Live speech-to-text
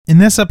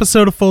this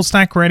episode of Full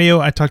Stack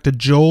Radio, I talked to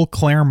Joel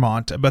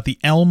Claremont about the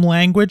Elm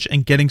language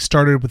and getting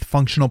started with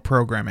functional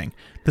programming.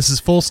 This is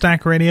Full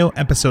Stack Radio,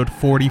 episode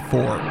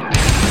 44.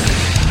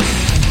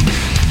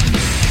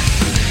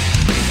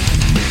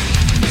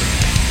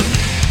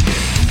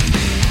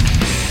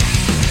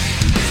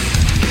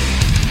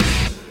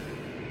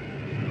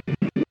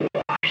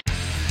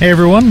 Hey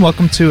everyone,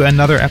 welcome to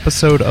another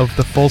episode of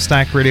the Full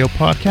Stack Radio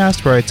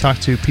podcast, where I talk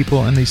to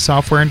people in the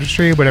software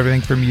industry about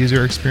everything from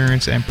user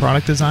experience and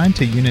product design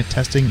to unit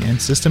testing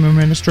and system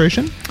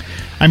administration.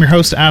 I'm your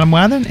host, Adam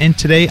Wathen, and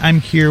today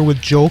I'm here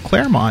with Joel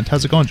Claremont.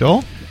 How's it going,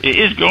 Joel? It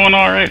is going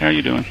all right. How are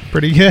you doing?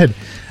 Pretty good.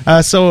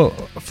 So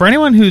for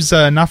anyone who's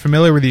not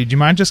familiar with you, do you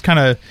mind just kind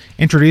of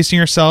introducing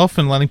yourself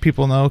and letting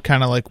people know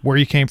kind of like where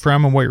you came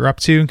from and what you're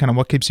up to and kind of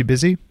what keeps you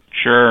busy?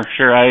 Sure.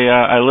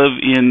 I live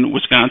in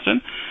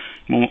Wisconsin,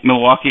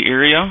 Milwaukee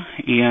area,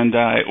 and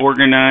I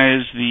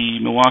organize the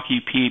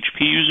Milwaukee PHP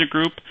user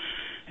group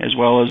as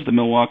well as the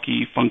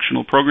Milwaukee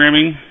Functional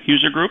Programming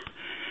user group.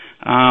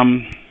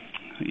 I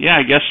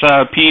guess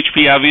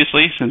PHP,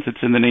 obviously, since it's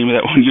in the name of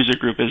that one user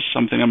group, is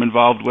something I'm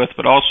involved with,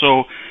 but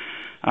also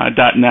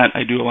 .NET.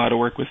 I do a lot of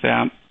work with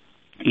that,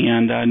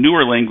 and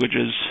newer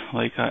languages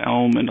like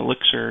Elm and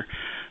Elixir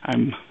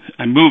I'm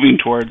moving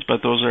towards,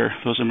 but those are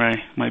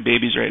my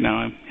babies right now.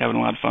 I'm having a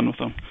lot of fun with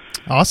them.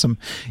 Awesome.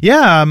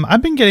 Yeah,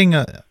 I've been getting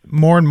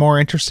more and more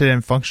interested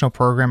in functional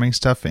programming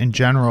stuff in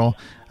general.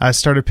 I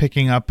started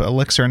picking up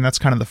Elixir, and that's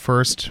kind of the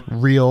first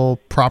real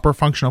proper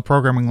functional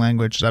programming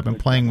language that I've been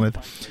playing with.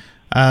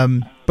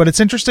 But it's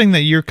interesting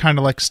that you're kind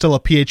of like still a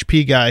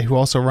PHP guy who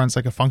also runs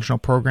like a functional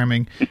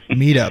programming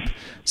meetup.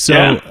 So,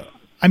 yeah.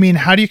 I mean,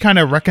 how do you kind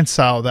of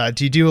reconcile that?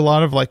 Do you do a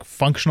lot of like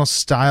functional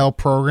style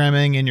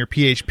programming in your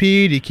PHP?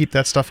 Do you keep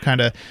that stuff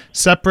kind of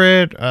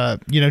separate?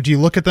 Do you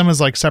look at them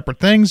as like separate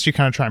things? Do you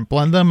kind of try and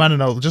blend them? I don't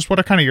know. Just what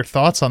are kind of your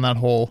thoughts on that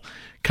whole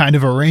kind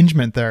of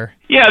arrangement there?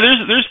 Yeah,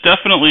 there's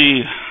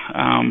definitely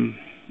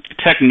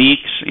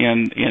techniques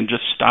and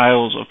just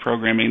styles of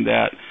programming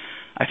that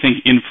I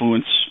think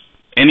influence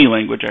any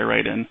language I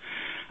write in.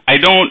 I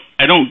don't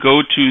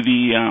go to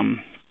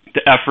the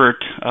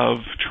effort of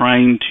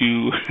trying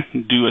to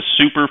do a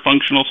super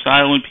functional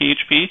style in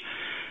PHP,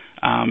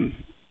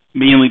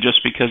 mainly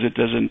just because it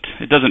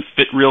doesn't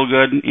fit real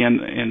good,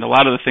 and a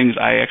lot of the things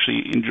I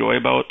actually enjoy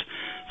about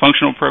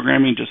functional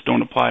programming just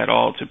don't apply at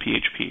all to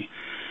PHP.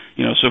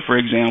 So for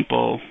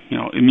example,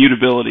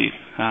 immutability.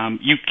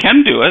 You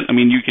can do it. I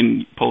mean, you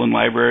can pull in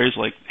libraries,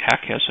 like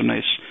Hack has some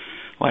nice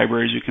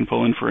libraries you can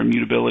pull in for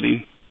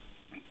immutability,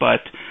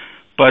 but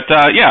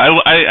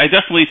I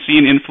definitely see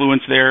an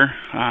influence there.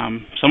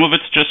 Some of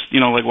it's just,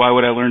 like, why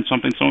would I learn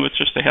something? Some of it's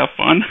just to have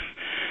fun.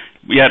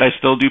 Yet I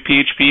still do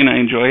PHP and I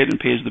enjoy it and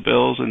pays the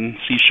bills. And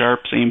C#,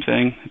 same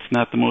thing. It's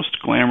not the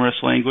most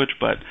glamorous language,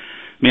 but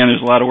man,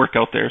 there's a lot of work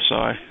out there. So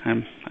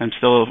I'm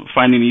still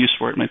finding a use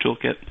for it in my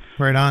toolkit.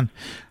 Right on.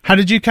 How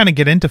did you kind of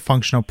get into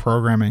functional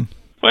programming?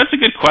 Well, that's a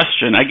good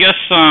question. I guess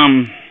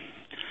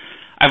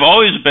I've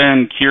always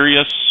been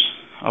curious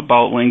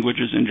about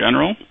languages in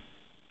general,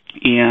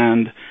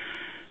 and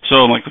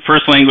so, like, the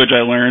first language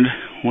I learned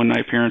when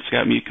my parents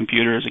got me a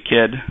computer as a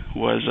kid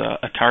was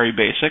Atari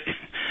Basic.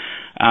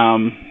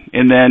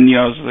 And then,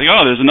 I was like,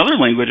 oh, there's another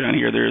language on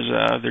here. There's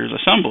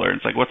assembler.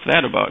 It's like, what's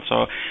that about?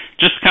 So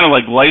just kind of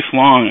like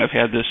lifelong, I've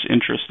had this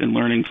interest in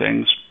learning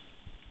things.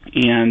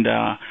 And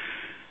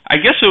I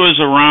guess it was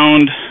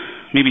around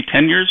maybe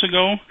 10 years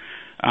ago,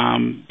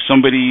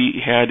 somebody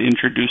had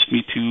introduced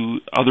me to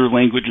other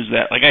languages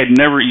that, like, I had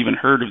never even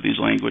heard of these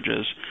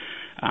languages.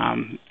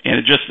 And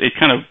it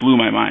kind of blew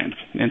my mind.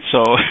 And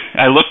so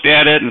I looked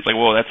at it and it's like,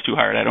 whoa, that's too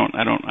hard. I don't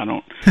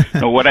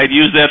know what I'd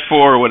use that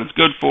for or what it's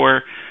good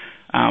for.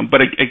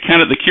 But it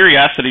kind of, the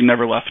curiosity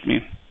never left me.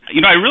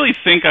 I really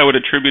think I would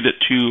attribute it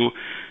to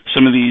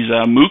some of these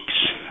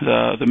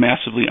MOOCs, the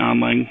massively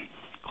online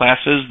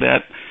classes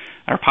that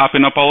are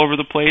popping up all over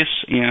the place.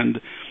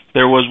 And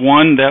there was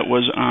one that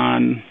was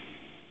on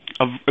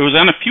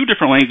a few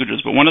different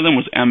languages, but one of them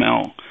was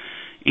ML.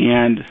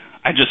 And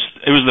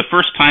it was the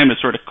first time it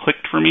sort of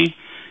clicked for me,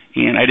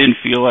 and I didn't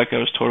feel like I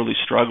was totally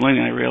struggling,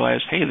 and I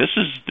realized, hey, this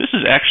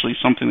is actually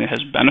something that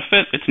has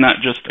benefit. It's not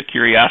just a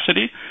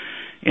curiosity.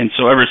 And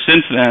so ever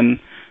since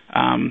then,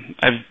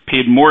 I've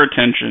paid more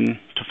attention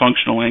to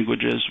functional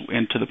languages,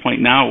 and to the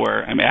point now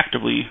where I'm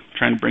actively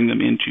trying to bring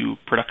them into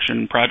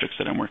production projects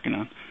that I'm working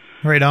on.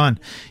 Right on.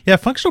 Yeah,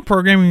 functional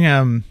programming,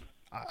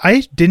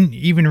 I didn't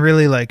even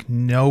really like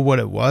know what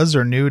it was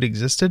or knew it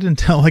existed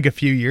until like a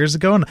few years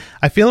ago. And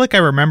I feel like I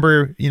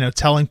remember,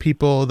 telling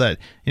people that,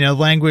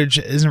 language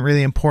isn't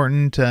really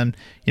important and,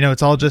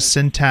 it's all just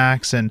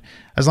syntax. And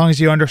as long as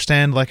you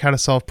understand like how to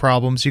solve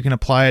problems, you can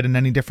apply it in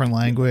any different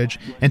language,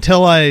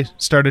 until I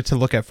started to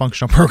look at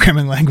functional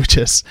programming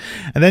languages.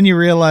 And then you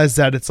realize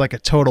that it's like a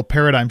total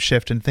paradigm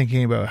shift in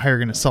thinking about how you're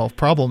going to solve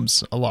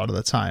problems a lot of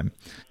the time.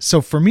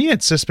 So for me,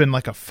 it's just been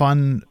like a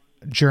fun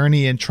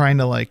journey in trying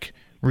to like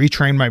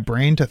retrain my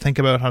brain to think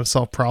about how to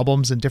solve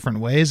problems in different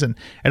ways. And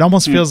it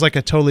almost feels like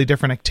a totally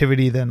different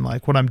activity than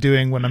like what I'm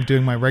doing when I'm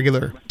doing my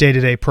regular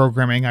day-to-day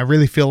programming. I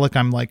really feel like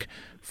I'm like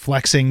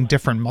flexing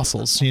different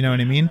muscles. You know what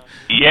I mean?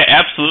 Yeah,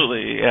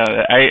 absolutely.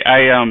 Yeah,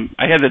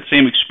 I had that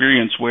same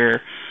experience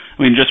where,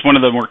 I mean, just one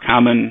of the more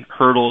common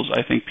hurdles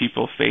I think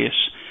people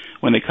face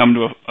when they come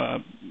to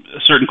a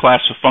certain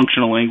class of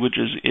functional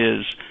languages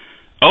is,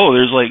 oh,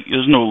 there's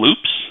no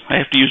loops. I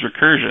have to use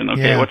recursion.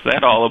 Okay, what's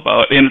that all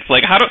about? And it's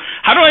like, how do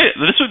I?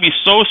 This would be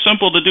so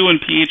simple to do in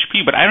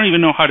PHP, but I don't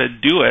even know how to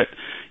do it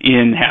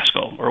in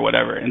Haskell or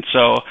whatever. And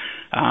so,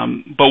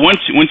 but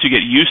once you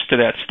get used to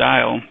that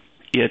style,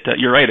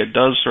 you're right. It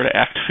does sort of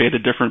activate a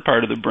different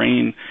part of the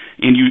brain,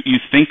 and you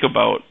think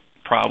about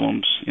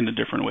problems in a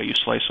different way. You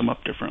slice them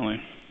up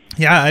differently.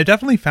 Yeah, I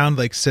definitely found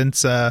like since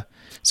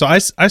so I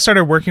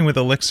started working with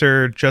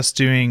Elixir just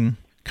doing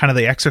kind of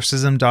the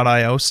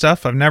exorcism.io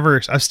stuff.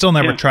 I've still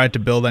never tried to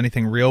build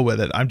anything real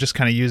with it. I'm just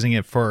kind of using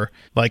it for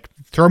like,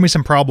 throw me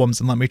some problems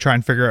and let me try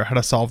and figure out how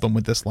to solve them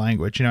with this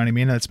language. You know what I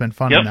mean? And it's been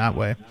fun in that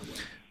way.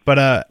 But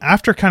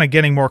after kind of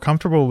getting more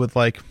comfortable with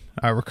like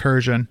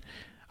recursion,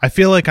 I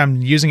feel like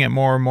I'm using it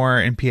more and more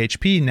in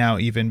PHP now,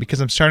 even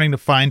because I'm starting to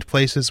find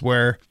places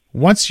where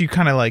once you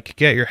kind of like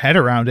get your head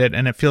around it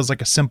and it feels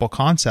like a simple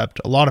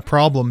concept, a lot of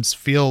problems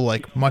feel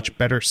like much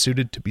better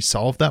suited to be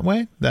solved that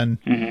way than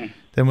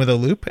with a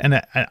loop.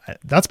 And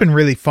that's been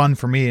really fun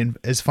for me, and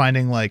is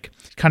finding like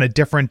kind of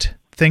different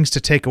things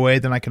to take away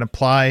than I can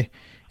apply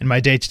in my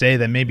day-to-day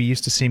that maybe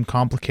used to seem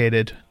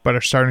complicated but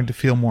are starting to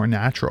feel more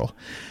natural.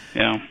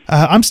 Yeah.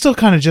 I'm still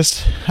kind of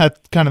just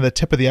at kind of the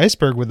tip of the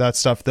iceberg with that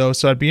stuff though,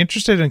 so I'd be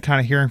interested in kind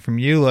of hearing from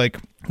you, like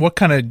what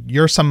kind of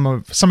some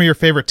of your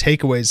favorite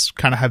takeaways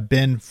kind of have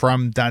been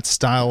from that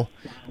style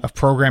of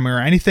programming, or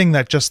anything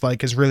that just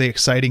like is really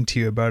exciting to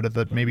you about it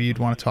that maybe you'd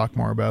want to talk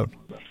more about.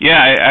 Yeah,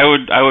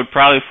 I would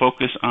probably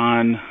focus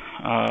on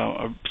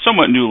a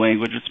somewhat new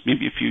language. It's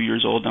maybe a few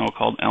years old now,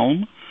 called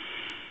Elm.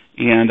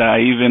 And I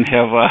even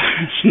have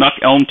snuck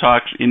Elm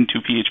talks into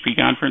PHP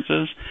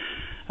conferences.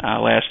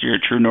 Last year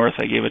at True North,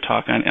 I gave a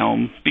talk on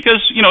Elm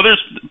because,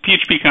 there's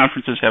PHP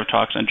conferences have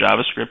talks on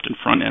JavaScript and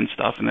front end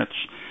stuff, and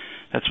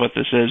that's what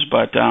this is.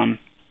 But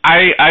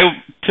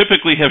I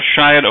typically have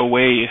shied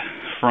away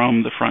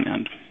from the front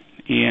end,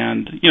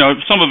 and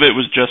some of it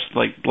was just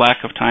like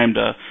lack of time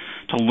to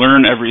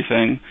learn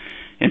everything,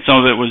 and some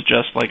of it was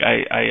just like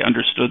I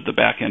understood the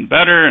back end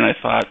better, and I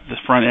thought the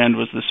front end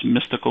was this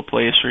mystical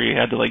place where you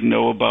had to like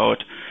know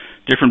about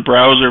different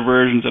browser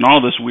versions and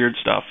all this weird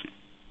stuff.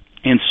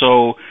 And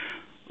so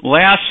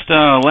last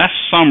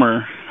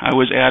summer I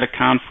was at a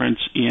conference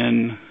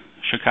in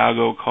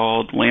Chicago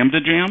called Lambda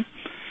Jam.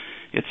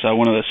 It's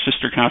one of the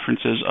sister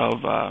conferences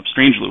of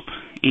Strangeloop,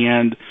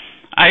 and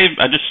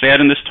I just sat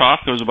in this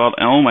talk. It was about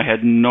Elm. I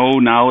had no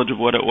knowledge of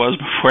what it was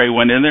before I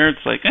went in there.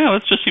 It's like,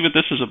 let's just see what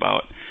this is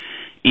about.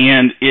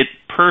 And it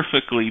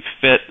perfectly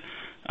fit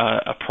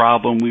a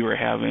problem we were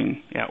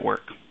having at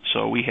work.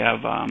 So we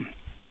have a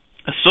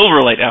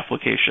Silverlight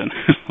application.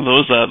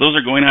 Those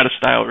are going out of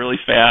style really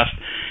fast.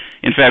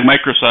 In fact,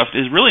 Microsoft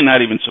is really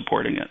not even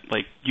supporting it.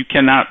 Like, you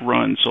cannot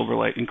run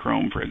Silverlight in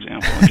Chrome, for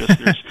example. And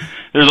just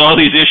there's all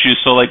these issues.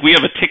 So like, we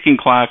have a ticking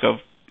clock of,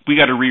 we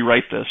got to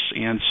rewrite this.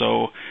 And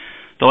so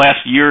the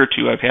last year or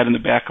two, I've had in the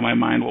back of my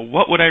mind, well,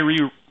 what would I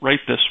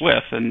rewrite this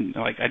with? And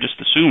like, I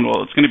just assumed,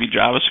 well, it's going to be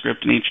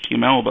JavaScript and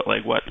HTML, but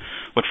like, what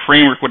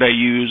framework would I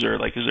use, or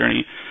like, is there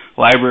any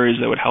libraries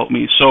that would help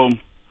me? So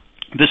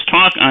this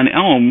talk on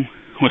Elm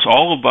was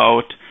all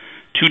about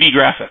 2D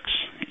graphics,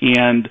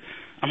 and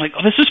I'm like,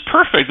 oh, this is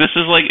perfect. This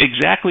is like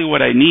exactly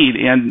what I need.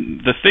 And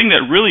the thing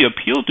that really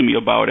appealed to me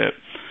about it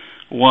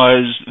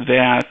was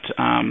that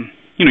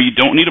you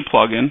don't need a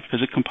plugin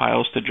because it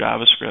compiles to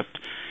JavaScript.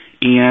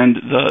 And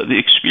the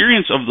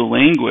experience of the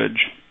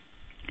language,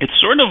 it's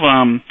sort of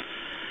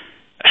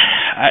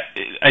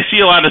I see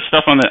a lot of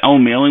stuff on the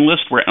Elm mailing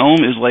list where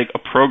Elm is like a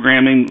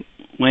programming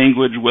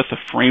language with a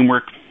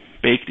framework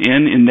baked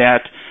in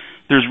that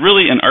there's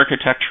really an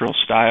architectural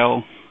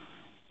style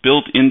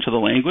built into the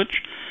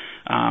language.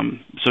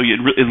 So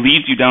it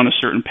leads you down a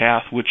certain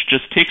path, which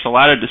just takes a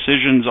lot of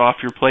decisions off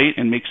your plate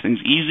and makes things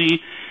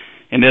easy.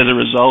 And as a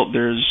result,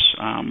 there's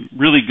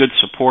really good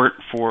support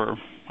for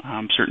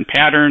certain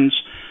patterns.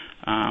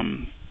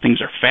 Things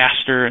are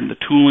faster, and the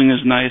tooling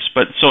is nice.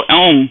 But so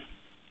Elm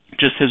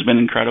just has been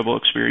an incredible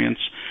experience.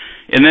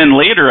 And then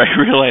later I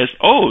realized,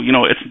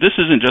 this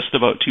isn't just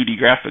about 2D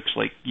graphics.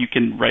 Like, you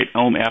can write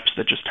Elm apps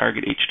that just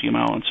target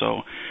HTML. And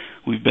so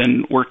we've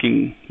been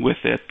working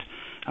with it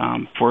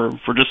for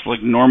just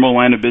like normal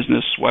line of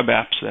business web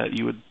apps that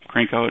you would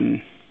crank out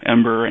in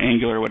Ember or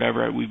Angular or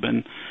whatever. We've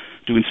been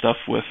doing stuff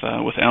with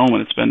Elm,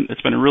 and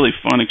it's been a really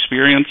fun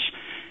experience.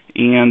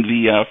 And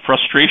the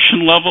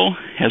frustration level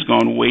has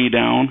gone way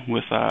down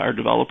with our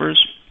developers,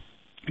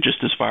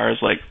 just as far as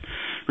like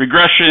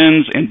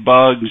regressions and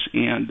bugs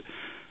and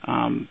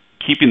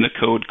keeping the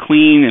code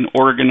clean and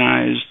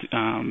organized,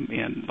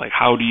 and like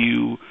how do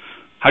you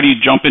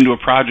jump into a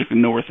project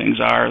and know where things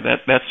are.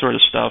 That sort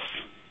of stuff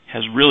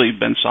has really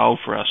been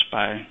solved for us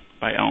by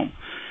Elm.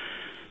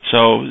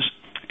 So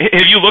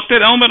have you looked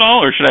at Elm at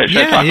all, or should I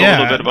talk a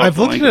little bit about it? I've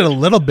looked at it a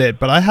little bit,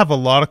 but I have a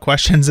lot of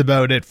questions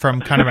about it from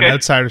kind of an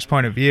outsider's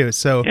point of view.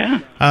 So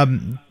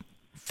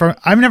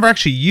I've never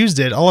actually used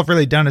it. All I've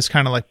really done is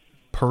kind of like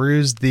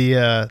perused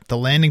the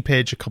landing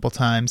page a couple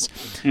times.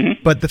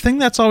 Mm-hmm. But the thing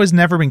that's always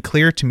never been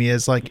clear to me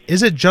is like,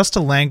 is it just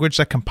a language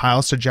that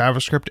compiles to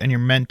JavaScript and you're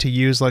meant to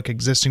use like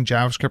existing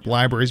JavaScript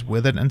libraries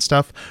with it and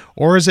stuff?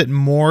 Or is it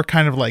more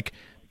kind of like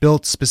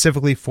built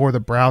specifically for the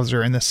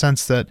browser in the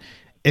sense that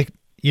it,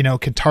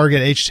 can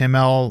target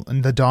HTML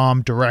and the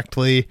DOM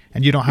directly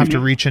and you don't have to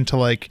reach into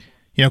like,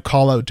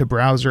 call out to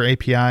browser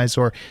APIs?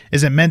 Or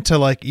is it meant to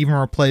like even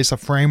replace a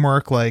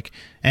framework like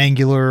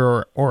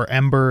Angular or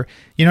Ember?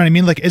 You know what I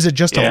mean? Like, is it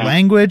just a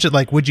language?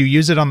 Like, would you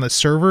use it on the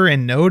server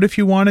in Node if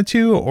you wanted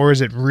to? Or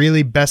is it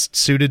really best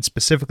suited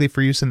specifically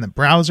for use in the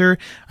browser?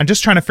 I'm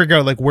just trying to figure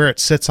out like where it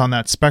sits on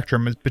that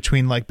spectrum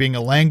between like being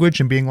a language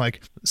and being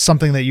like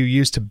something that you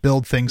use to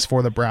build things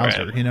for the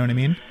browser. Right. You know what I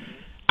mean?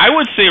 I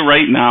would say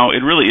right now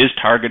it really is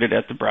targeted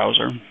at the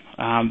browser.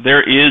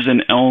 There is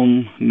an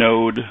Elm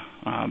Node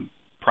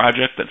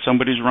project that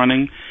somebody's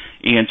running,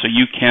 and so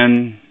you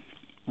can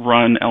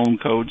run Elm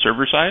code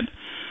server-side.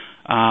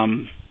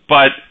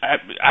 But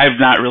I've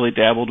not really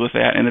dabbled with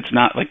that, and it's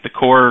not like the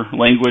core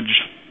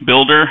language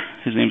builder.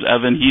 His name's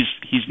Evan.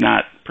 He's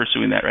not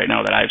pursuing that right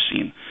now that I've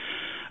seen.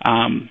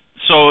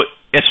 So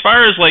as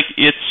far as like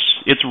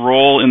its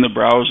role in the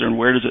browser and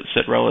where does it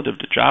sit relative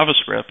to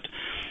JavaScript,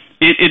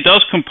 it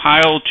does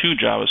compile to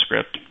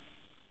JavaScript,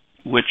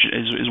 which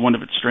is one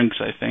of its strengths,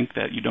 I think,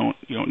 that you don't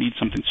need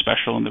something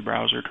special in the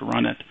browser to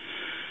run it.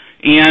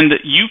 And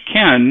you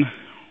can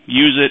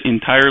use it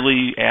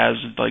entirely as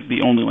like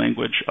the only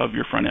language of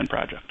your front-end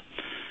project.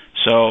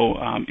 So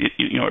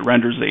it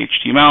renders the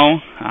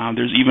HTML.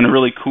 There's even a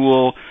really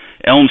cool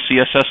Elm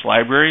CSS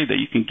library that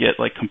you can get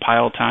like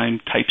compile time,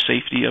 type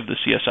safety of the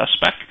CSS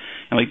spec,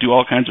 and like do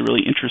all kinds of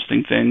really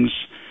interesting things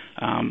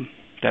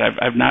that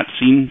I've not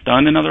seen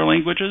done in other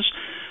languages.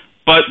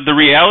 But the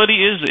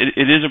reality is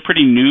it is a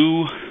pretty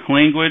new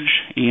language,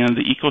 and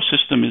the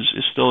ecosystem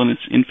is still in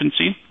its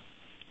infancy.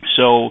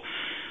 So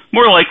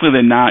more likely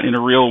than not, in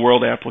a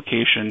real-world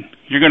application,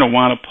 you're going to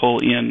want to pull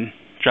in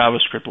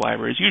JavaScript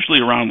libraries, usually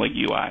around like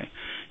UI.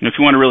 If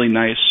you want a really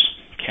nice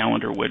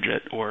calendar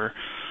widget or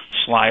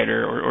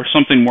slider or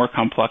something more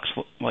complex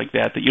like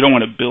that you don't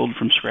want to build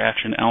from scratch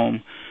in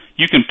Elm,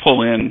 you can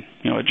pull in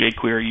a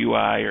jQuery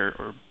UI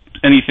or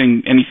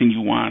anything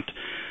you want.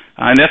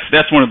 And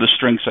that's one of the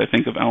strengths, I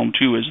think, of Elm,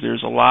 too, is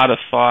there's a lot of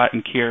thought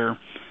and care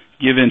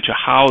given to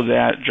how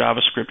that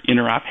JavaScript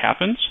interop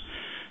happens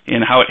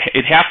and how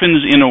it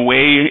happens in a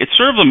way. It's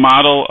sort of the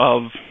model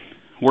of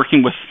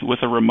working with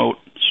a remote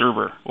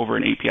server over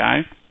an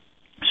API.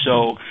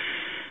 So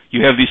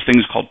you have these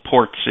things called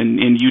ports,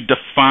 and you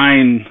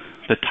define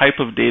the type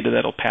of data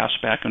that'll pass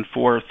back and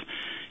forth.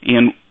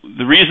 And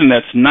the reason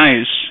that's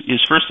nice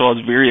is, first of all,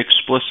 it's very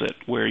explicit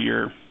where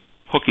you're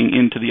hooking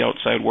into the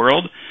outside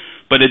world,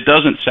 but it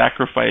doesn't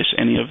sacrifice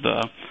any of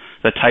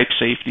the type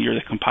safety or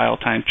the compile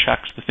time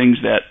checks, the things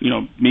that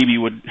maybe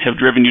would have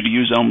driven you to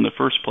use Elm in the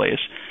first place.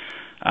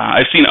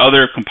 I've seen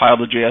other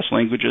compile-to-JS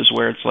languages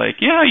where it's like,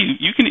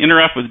 you can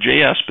interact with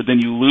JS, but then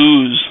you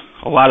lose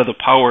a lot of the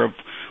power of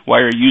why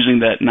you're using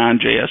that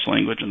non-JS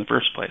language in the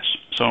first place.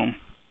 So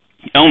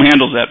Elm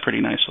handles that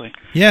pretty nicely.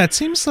 Yeah, it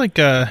seems like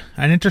an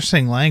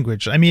interesting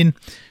language. I mean,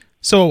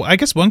 so I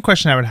guess one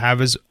question I would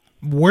have is,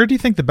 where do you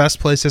think the best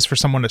place is for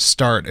someone to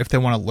start if they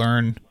want to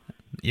learn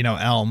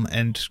Elm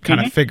and kind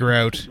of figure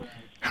out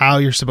how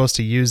you're supposed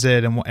to use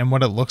it and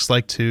what it looks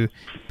like to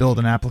build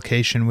an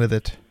application with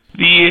it?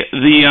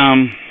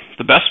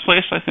 The best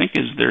place, I think,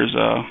 is there's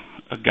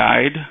a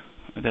guide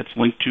that's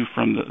linked to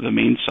from the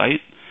main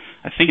site.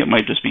 I think it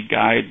might just be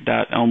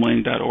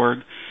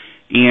guide.elmlang.org.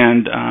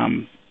 And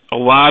a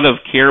lot of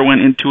care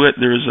went into it.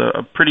 There's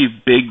a pretty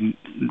big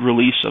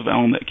release of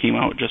Elm that came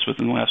out just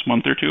within the last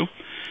month or two.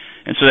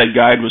 And so that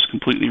guide was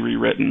completely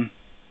rewritten.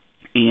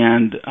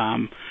 And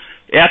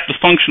at the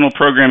Functional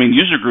Programming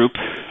User Group,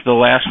 the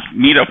last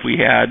meetup we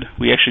had,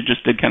 we actually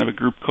just did kind of a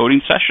group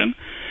coding session.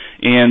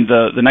 And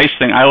the nice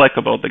thing I like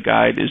about the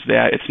guide is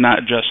that it's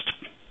not just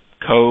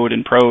code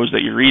and prose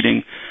that you're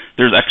reading.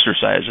 There's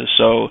exercises.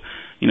 So,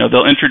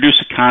 they'll introduce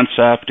a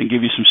concept and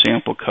give you some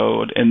sample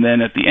code. And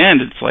then at the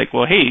end, it's like,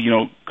 well, hey,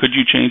 could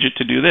you change it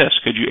to do this?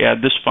 Could you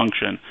add this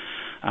function?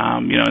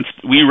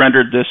 We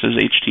rendered this as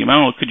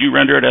HTML. Could you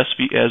render it as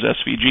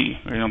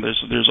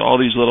SVG? There's all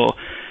these little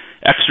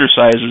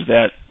exercises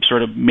that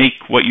sort of make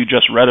what you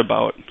just read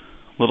about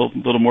a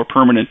little more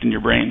permanent in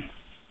your brain.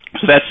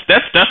 So that's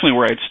definitely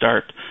where I'd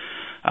start.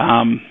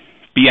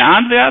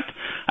 Beyond that,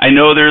 I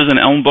know there's an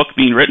Elm book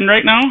being written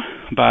right now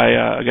by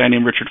a guy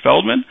named Richard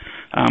Feldman.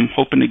 I'm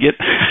hoping to get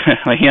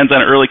my hands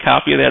on an early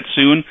copy of that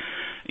soon.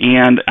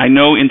 And I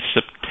know in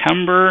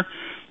September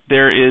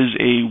there is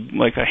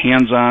a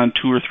hands-on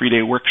 2 or 3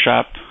 day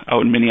workshop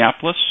out in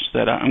Minneapolis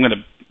that I'm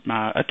going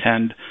to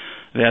attend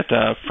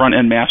that Front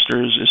End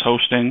Masters is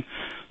hosting.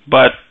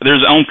 But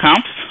there's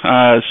ElmConf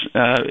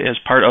as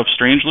part of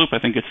Strange Loop. I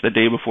think it's the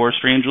day before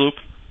Strange Loop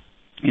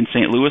in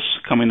St. Louis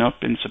coming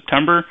up in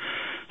September.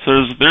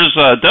 So there's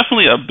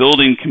definitely a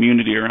building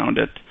community around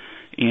it.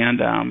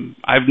 And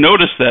I've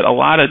noticed that a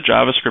lot of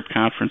JavaScript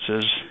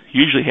conferences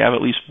usually have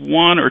at least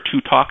 1 or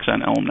 2 talks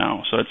on Elm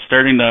now. So it's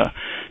starting to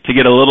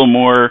get a little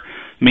more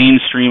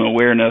mainstream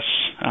awareness.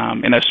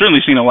 And I've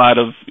certainly seen a lot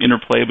of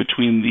interplay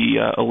between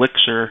the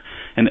Elixir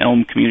and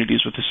Elm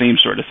communities with the same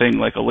sort of thing.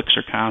 Like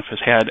ElixirConf has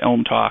had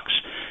Elm talks,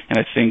 and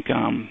I think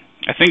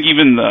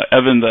even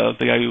Evan, the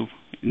guy who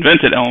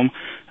invented Elm,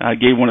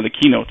 gave one of the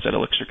keynotes at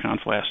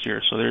ElixirConf last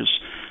year. So there's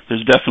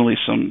definitely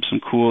some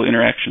cool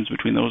interactions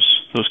between those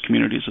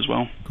communities as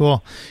well.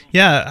 Cool.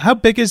 Yeah. How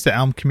big is the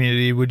Elm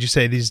community, would you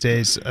say, these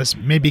days, as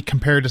maybe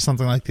compared to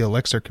something like the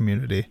Elixir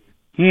community?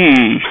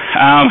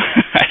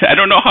 I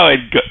don't know how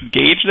I'd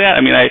gauge that.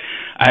 I mean,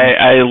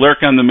 I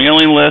lurk on the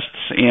mailing lists,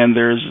 and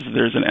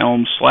there's an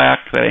Elm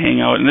Slack that I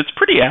hang out, and it's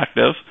pretty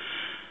active.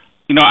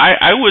 You know,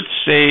 I would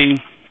say,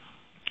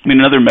 I mean,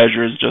 another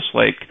measure is just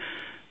like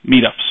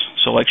meetups.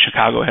 So like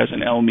Chicago has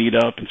an Elm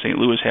meetup, and St.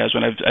 Louis has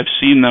one. I've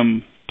seen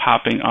them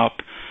popping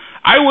up.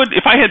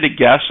 If I had to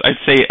guess, I'd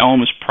say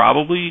Elm is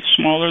probably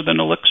smaller than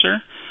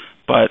Elixir,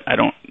 but I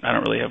don't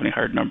really have any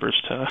hard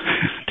numbers to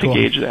Cool.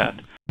 gauge that.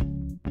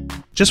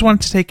 Just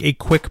wanted to take a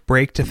quick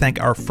break to thank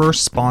our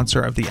first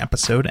sponsor of the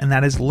episode, and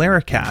that is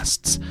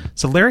Laracasts.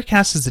 So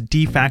Laracast is a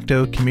de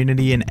facto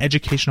community and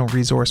educational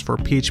resource for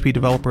PHP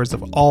developers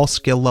of all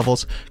skill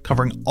levels,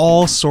 covering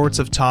all sorts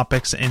of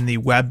topics in the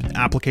web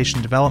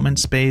application development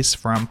space,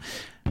 from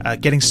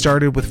getting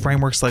started with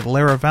frameworks like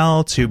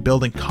Laravel to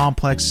building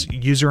complex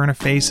user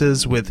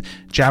interfaces with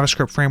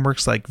JavaScript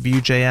frameworks like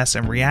Vue.js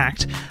and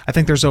React. I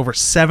think there's over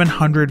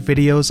 700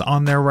 videos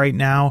on there right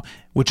now,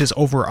 which is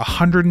over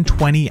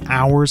 120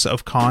 hours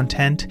of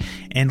content.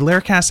 And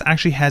Laracast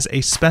actually has a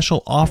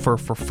special offer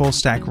for Full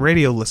Stack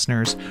Radio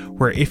listeners,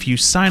 where if you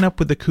sign up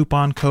with the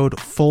coupon code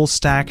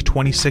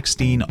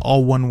FULLSTACK2016,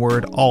 all one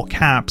word, all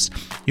caps,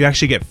 you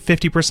actually get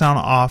 50%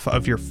 off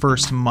of your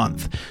first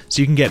month.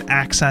 So you can get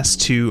access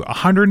to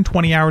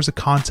 120 hours of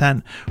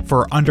content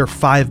for under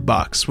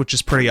 $5, which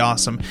is pretty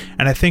awesome.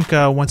 And I think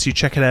once you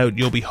check it out,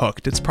 you'll be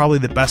hooked. It's probably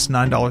the best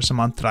 $9 a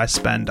month that I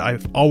spend. I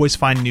always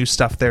find new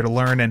stuff there to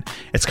learn, and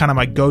it's kind of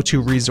my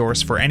go-to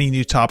resource for any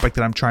new topic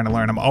that I'm trying to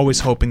learn. I'm always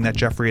hoping that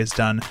Jeffrey has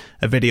done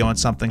a video on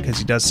something, because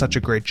he does such a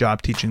great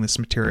job teaching this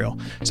material.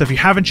 So if you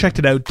haven't checked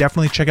it out,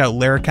 definitely check out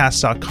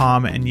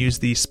Laracast.com and use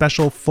the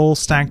special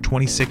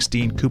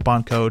FULLSTACK2016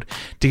 coupon code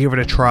to give it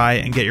a try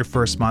and get your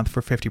first month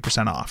for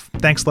 50% off.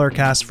 Thanks,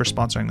 Laracast, for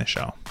sponsoring the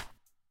show.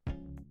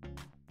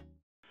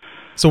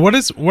 So what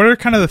are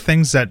kind of the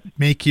things that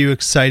make you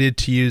excited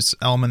to use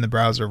Elm in the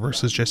browser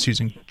versus just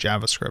using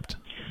JavaScript?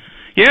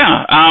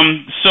 Yeah.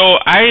 So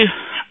I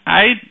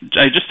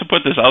just to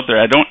put this out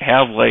there, I don't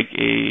have like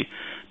a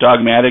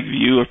dogmatic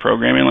view of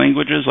programming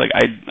languages. Like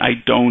I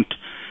don't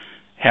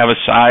have a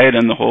side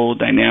on the whole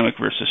dynamic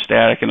versus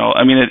static and all.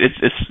 I mean,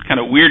 it's kind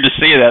of weird to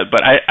say that,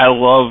 but I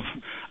love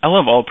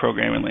all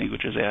programming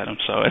languages, Adam.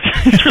 So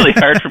it's really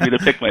hard for me to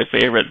pick my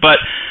favorite. But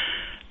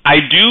I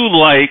do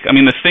like. I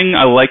mean, the thing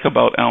I like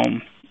about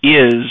Elm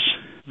is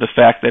the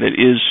fact that it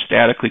is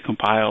statically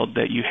compiled.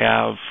 That you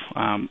have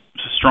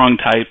strong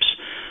types.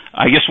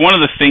 I guess one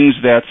of the things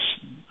that's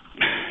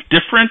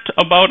different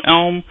about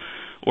Elm,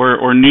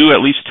 or new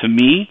at least to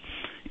me,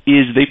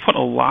 is they put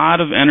a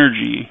lot of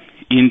energy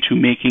into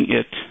making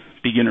it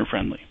beginner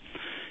friendly.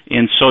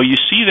 And so you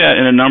see that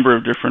in a number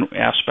of different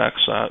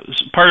aspects.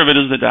 Part of it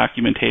is the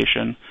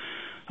documentation.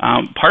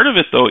 Part of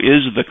it, though,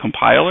 is the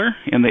compiler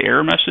and the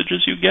error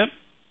messages you get.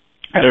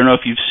 I don't know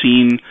if you've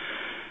seen,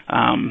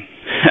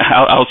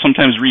 I'll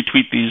sometimes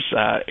retweet these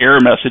error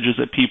messages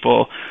that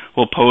people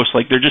will post.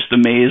 Like, they're just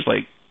amazed,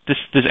 like,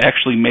 this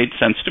actually made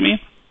sense to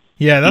me.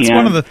 Yeah, that's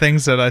one of the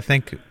things that I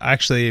think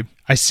actually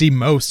I see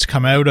most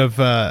come out of,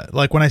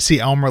 like when I see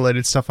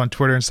Elm-related stuff on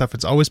Twitter and stuff,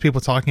 it's always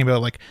people talking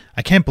about, like,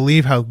 I can't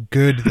believe how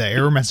good the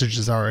error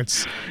messages are. It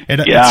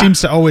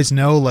seems to always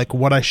know, like,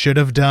 what I should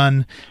have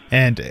done,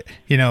 and,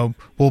 you know,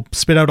 we'll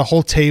spit out a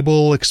whole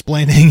table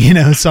explaining, you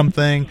know,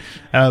 something.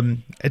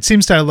 It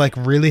seems to, like,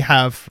 really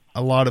have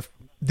a lot of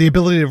the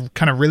ability to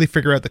kind of really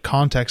figure out the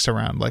context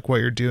around like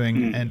what you're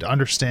doing and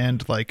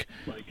understand like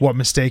what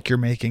mistake you're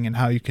making and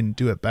how you can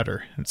do it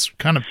better. It's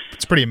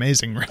pretty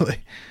amazing, really.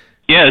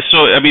 Yeah.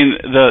 So, I mean,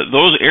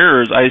 those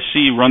errors I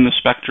see run the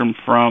spectrum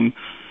from,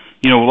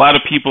 you know, a lot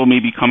of people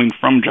maybe coming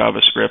from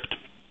JavaScript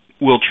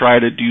will try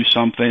to do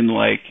something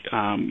like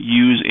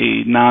use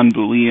a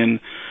non-Boolean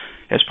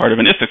as part of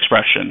an if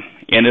expression.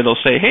 And it'll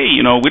say, hey,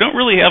 you know, we don't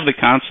really have the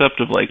concept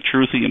of like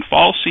truthy and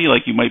falsy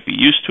like you might be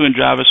used to in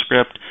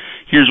JavaScript.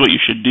 Here's what you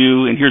should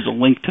do, and here's a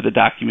link to the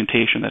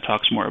documentation that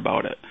talks more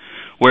about it.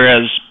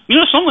 Whereas, you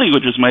know, some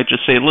languages might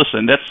just say,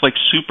 listen, that's like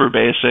super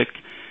basic.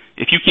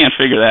 If you can't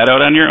figure that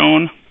out on your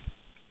own,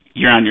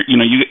 you're on your, you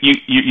know,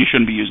 you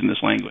shouldn't be using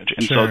this language.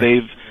 And Sure.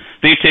 so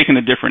they've taken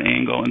a different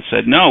angle and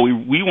said, no,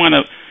 we want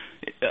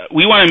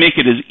to make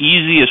it as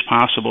easy as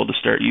possible to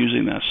start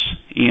using this.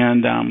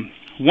 And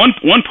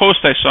one post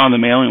I saw on the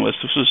mailing list,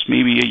 this was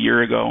maybe a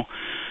year ago,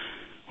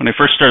 when I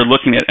first started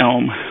looking at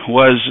Elm,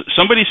 was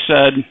somebody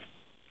said,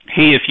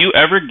 hey, if you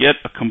ever get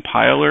a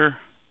compiler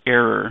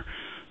error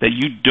that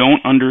you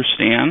don't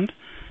understand,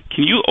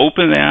 can you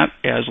open that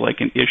as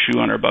like an issue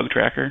on our bug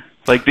tracker?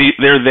 Like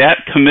they're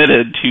that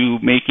committed to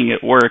making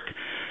it work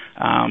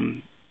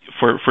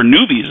for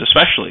newbies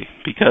especially,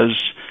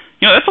 because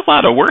that's a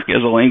lot of work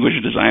as a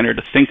language designer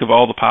to think of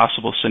all the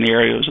possible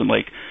scenarios and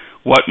like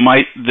what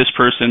might this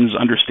person's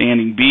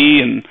understanding be,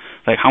 and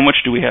like how much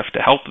do we have to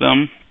help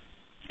them.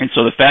 And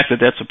so the fact that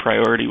that's a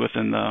priority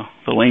within the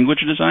language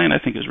design, I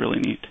think, is really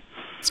neat.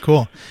 It's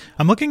cool.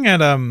 I'm looking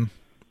at a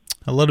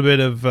little bit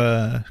of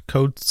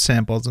code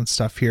samples and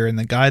stuff here in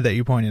the guide that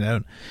you pointed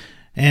out.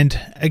 And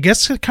I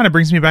guess it kind of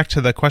brings me back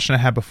to the question I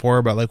had before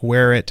about like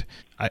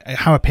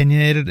how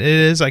opinionated it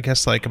is, I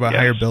guess, like about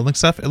how you're building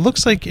stuff. It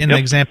looks like in the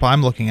example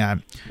I'm looking at,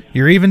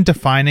 you're even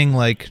defining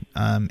like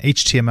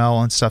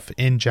HTML and stuff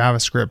in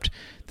JavaScript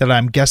that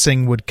I'm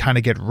guessing would kind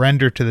of get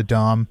rendered to the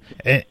DOM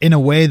in a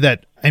way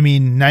that, I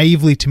mean,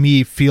 naively to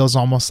me feels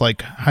almost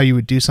like how you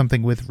would do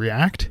something with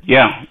React.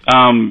 Yeah.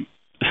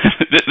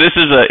 This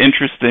is an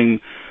interesting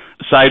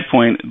side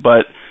point,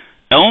 but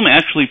Elm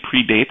actually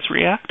predates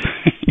React,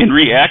 and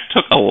React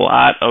took a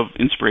lot of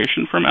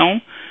inspiration from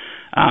Elm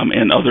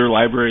and other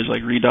libraries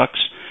like Redux.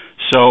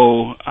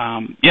 So,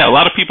 a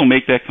lot of people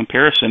make that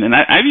comparison, and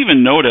I've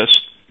even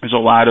noticed there's a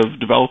lot of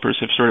developers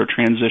have sort of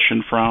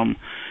transitioned from,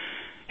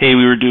 hey,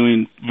 we were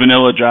doing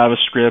vanilla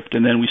JavaScript,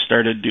 and then we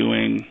started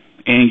doing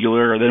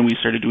Angular, or then we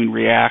started doing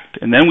React,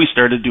 and then we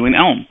started doing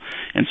Elm.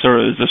 And so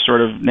it was this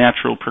sort of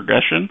natural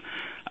progression.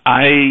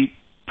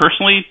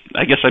 Personally,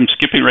 I guess I'm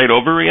skipping right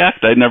over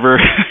React. I've never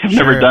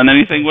done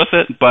anything with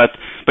it, but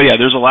yeah,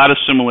 there's a lot of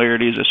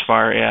similarities as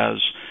far as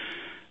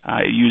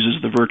it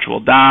uses the virtual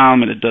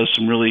DOM, and it does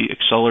some really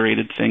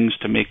accelerated things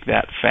to make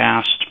that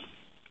fast.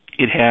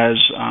 It has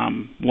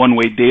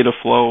one-way data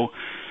flow,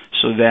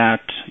 so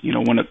that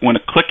when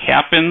a click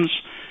happens,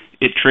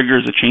 it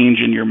triggers a change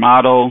in your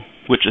model,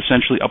 which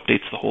essentially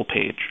updates the whole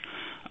page.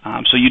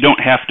 So you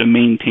don't have to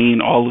maintain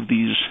all of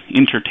these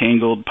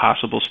intertangled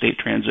possible state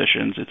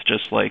transitions. It's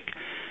just like,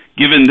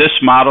 given this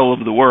model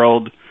of the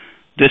world,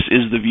 this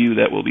is the view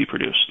that will be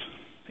produced.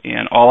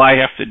 And all I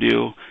have to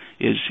do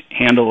is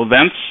handle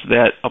events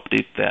that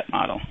update that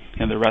model,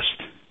 and the rest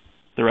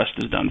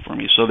is done for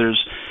me. So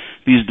there's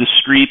these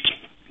discrete,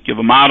 you have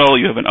a model,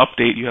 you have an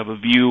update, you have a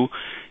view,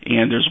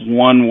 and there's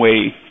one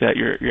way that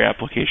your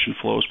application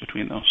flows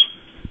between those.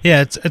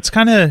 Yeah,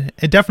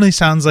 it definitely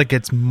sounds like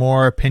it's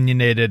more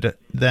opinionated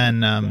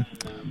than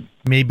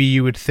maybe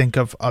you would think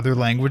of other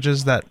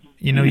languages that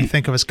you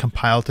think of as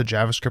compiled to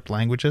JavaScript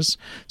languages.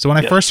 So when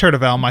I first heard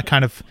of Elm, I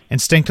kind of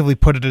instinctively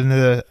put it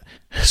into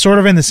sort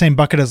of in the same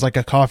bucket as like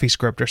a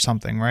CoffeeScript or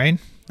something, right?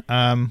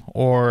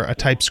 Or a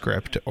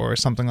TypeScript or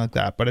something like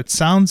that. But it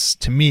sounds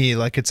to me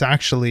like it's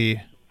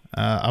actually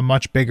a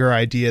much bigger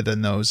idea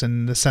than those,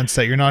 in the sense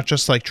that you're not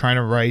just like trying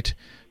to write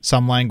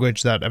some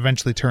language that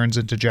eventually turns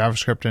into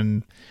JavaScript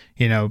and,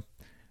 you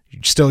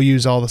still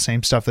use all the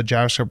same stuff that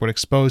JavaScript would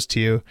expose to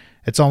you.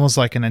 It's almost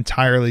like an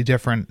entirely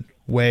different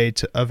way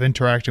of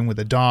interacting with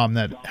a DOM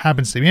that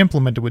happens to be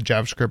implemented with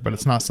JavaScript, but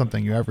it's not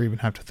something you ever even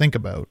have to think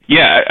about.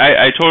 Yeah,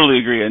 I totally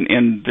agree.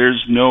 And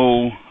there's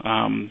no,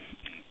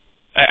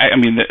 I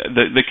mean,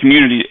 the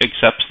community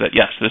accepts that,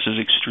 yes, this is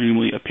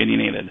extremely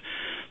opinionated.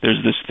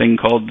 There's this thing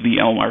called the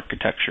Elm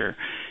architecture.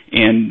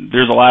 And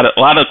there's a lot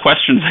of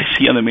questions I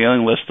see on the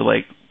mailing list of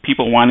like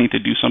people wanting to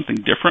do something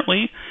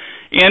differently.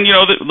 And,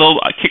 they'll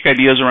kick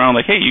ideas around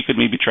like, hey, you could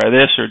maybe try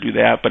this or do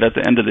that. But at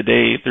the end of the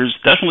day, there's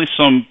definitely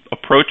some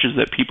approaches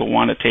that people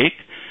want to take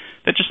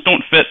that just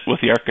don't fit with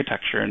the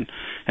architecture. And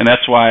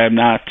that's why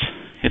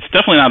it's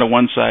definitely not a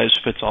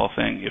one-size-fits-all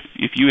thing.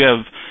 If you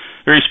have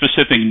very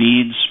specific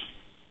needs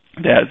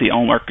that the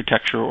Elm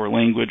architecture or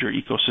language or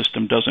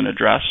ecosystem doesn't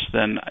address,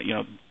 then,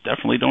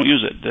 definitely don't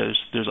use it.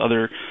 There's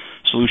other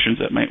solutions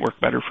that might work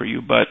better for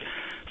you. But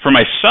for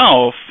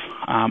myself,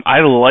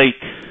 I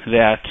like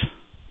that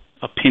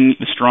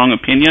the strong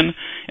opinion,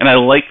 and I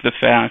like the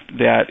fact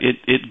that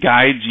it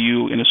guides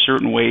you in a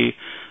certain way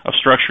of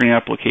structuring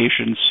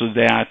applications so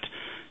that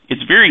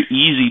it's very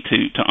easy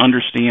to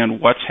understand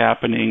what's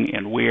happening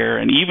and where.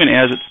 And even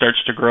as it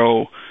starts to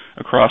grow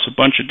across a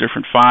bunch of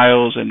different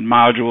files and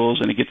modules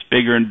and it gets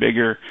bigger and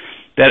bigger,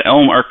 that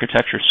Elm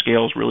architecture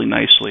scales really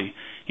nicely,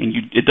 and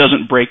it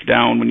doesn't break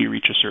down when you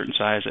reach a certain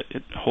size.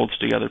 It holds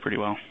together pretty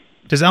well.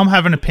 Does Elm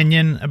have an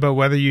opinion about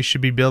whether you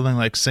should be building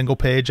like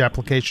single-page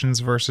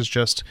applications versus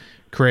just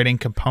creating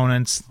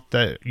components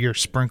that you're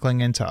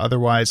sprinkling into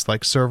otherwise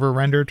like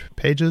server-rendered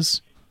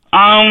pages?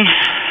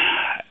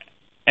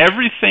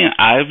 Everything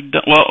I've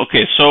done... Well,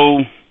 okay, so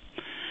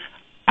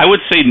I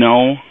would say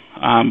no,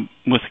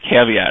 with a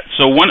caveat.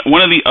 So one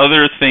of the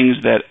other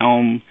things that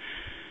Elm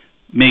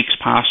makes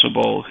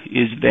possible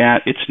is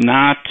that it's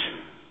not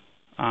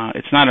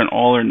an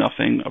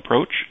all-or-nothing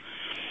approach.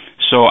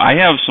 So I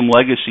have some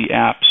legacy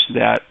apps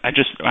that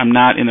I'm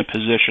not in a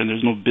position,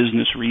 there's no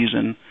business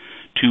reason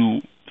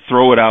to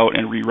throw it out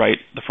and rewrite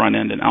the front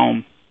end in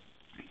Elm.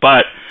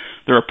 But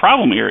there are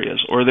problem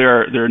areas, or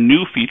there are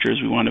new features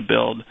we want to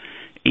build,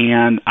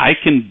 and I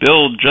can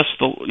build just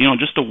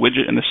a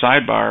widget in the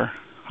sidebar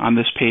on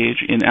this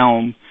page in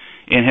Elm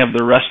and have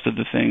the rest of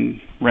the thing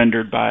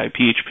rendered by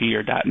PHP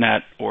or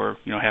 .NET or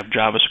have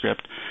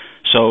JavaScript.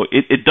 So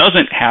it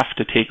doesn't have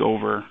to take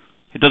over.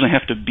 It doesn't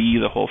have to be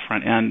the whole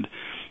front end.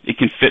 It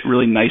can fit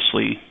really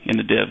nicely in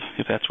the div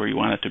if that's where you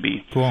want it to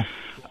be. Cool.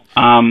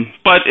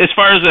 But as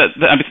far as that,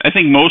 I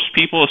think most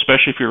people,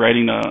 especially if you're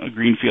writing a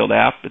greenfield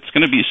app, it's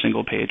going to be a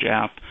single-page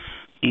app.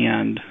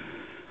 And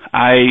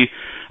the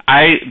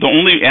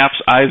only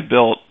apps I've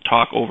built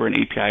talk over an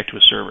API to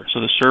a server. So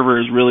the server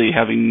is really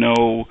having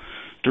no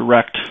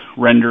direct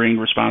rendering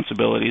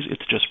responsibilities.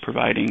 It's just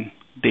providing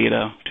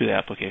data to the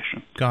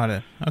application. Got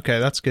it. Okay,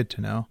 that's good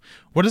to know.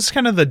 What is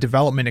kind of the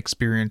development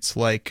experience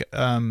like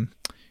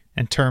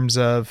in terms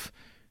of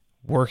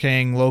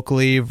working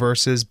locally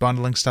versus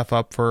bundling stuff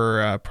up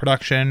for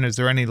production? Is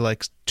there any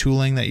like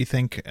tooling that you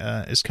think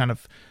is kind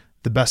of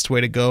the best way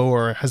to go,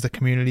 or has the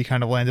community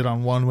kind of landed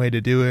on one way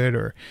to do it?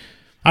 Or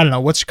I don't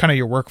know, what's kind of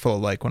your workflow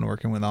like when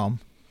working with Elm?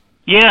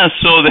 Yeah,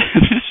 so this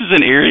is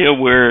an area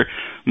where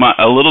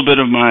a little bit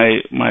of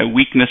my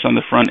weakness on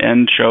the front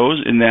end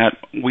shows, in that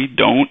we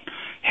don't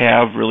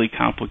have really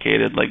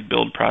complicated like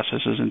build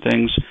processes and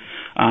things.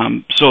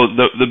 So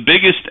the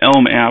biggest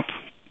Elm app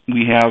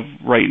we have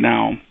right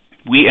now,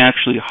 we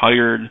actually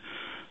hired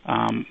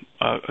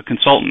a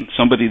consultant,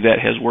 somebody that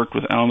has worked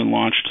with Elm and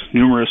launched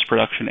numerous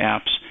production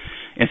apps.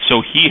 And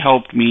so he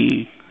helped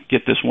me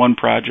get this one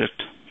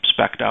project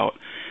spec'd out.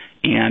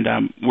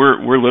 And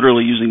we're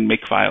literally using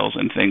Makefiles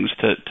and things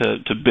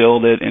to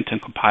build it and to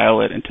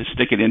compile it and to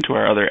stick it into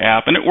our other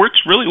app. And it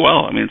works really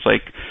well. I mean, it's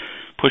like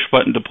push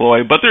button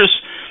deploy. But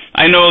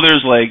I know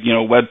there's like,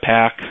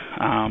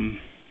 Webpack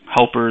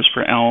helpers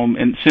for Elm.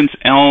 And since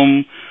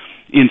Elm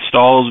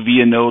installs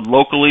via Node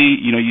locally,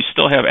 you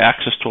still have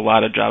access to a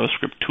lot of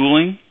JavaScript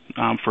tooling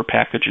for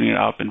packaging it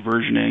up and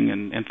versioning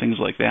and things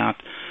like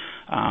that.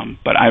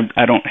 But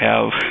I don't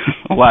have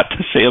a lot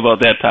to say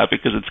about that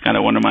topic because it's kind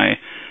of one of my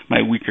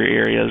weaker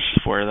areas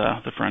for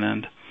the front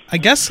end. I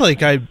guess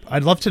like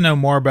I'd love to know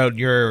more about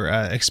your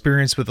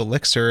experience with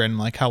Elixir and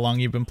like how long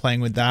you've been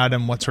playing with that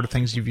and what sort of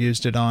things you've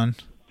used it on.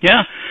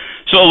 Yeah.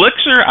 So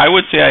Elixir, I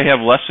would say I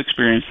have less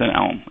experience than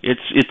Elm.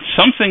 It's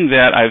something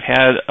that I've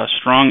had a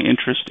strong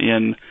interest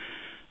in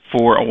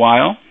for a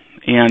while,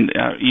 and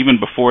even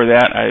before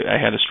that, I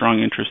had a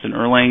strong interest in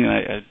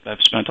Erlang.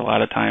 I've spent a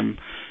lot of time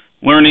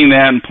learning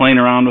that and playing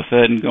around with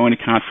it and going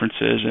to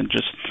conferences and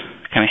just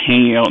kind of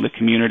hanging out in the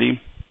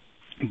community.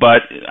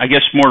 But I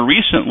guess more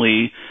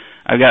recently,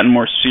 I've gotten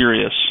more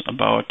serious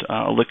about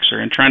Elixir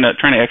and trying to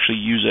actually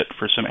use it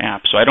for some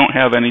apps. So I don't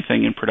have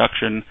anything in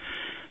production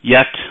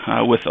yet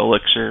with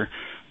Elixir,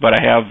 but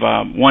I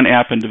have one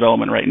app in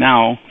development right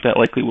now that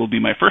likely will be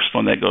my first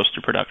one that goes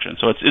to production.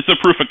 So it's a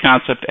proof of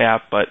concept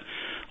app, but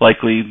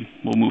likely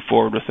we'll move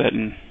forward with it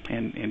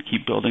and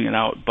keep building it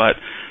out. But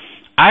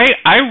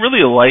I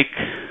really like,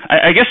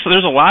 I guess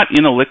there's a lot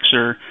in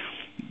Elixir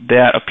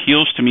that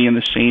appeals to me in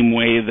the same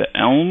way the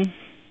Elm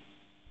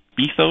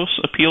ethos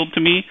appealed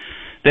to me,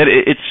 that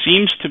it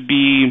seems to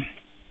be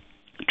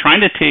trying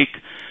to take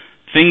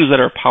things that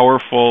are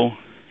powerful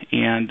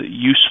and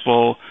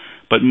useful,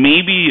 but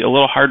maybe a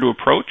little hard to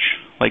approach,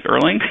 like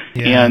Erlang,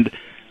 and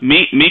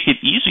make it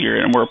easier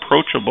and more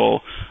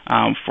approachable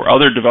for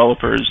other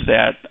developers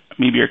that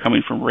maybe are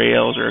coming from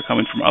Rails or are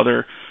coming from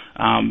other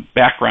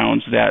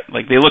backgrounds that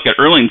like they look at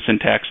Erlang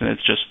syntax and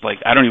it's just like,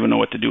 I don't even know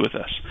what to do with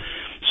this.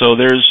 So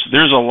there's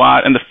a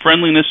lot, and the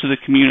friendliness of the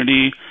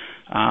community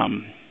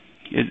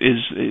is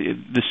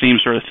the same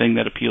sort of thing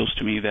that appeals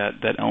to me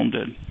that Elm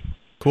did.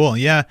 Cool.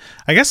 Yeah.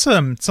 I guess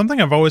something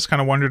I've always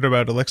kind of wondered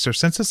about Elixir,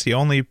 since it's the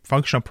only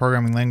functional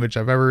programming language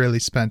I've ever really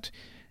spent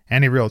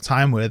any real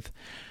time with,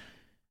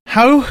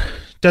 how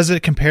does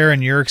it compare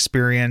in your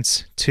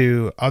experience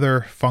to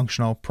other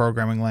functional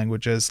programming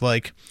languages?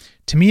 Like,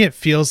 to me, it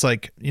feels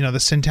like, the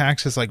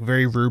syntax is like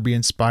very Ruby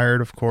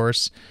inspired, of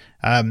course.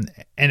 And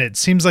it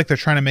seems like they're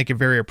trying to make it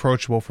very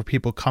approachable for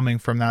people coming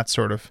from that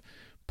sort of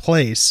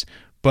place.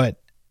 But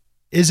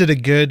is it a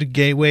good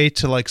gateway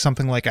to like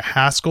something like a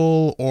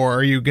Haskell, or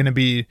are you going to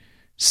be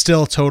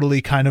still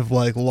totally kind of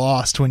like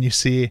lost when you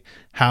see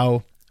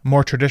how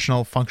more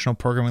traditional functional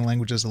programming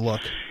languages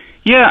look?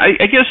 Yeah,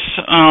 I guess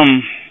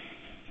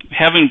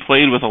having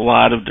played with a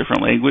lot of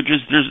different languages,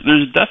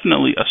 there's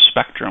definitely a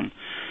spectrum,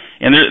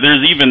 and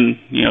there's even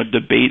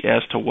debate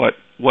as to what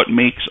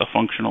makes a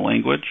functional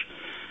language.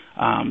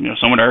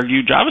 Some would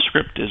argue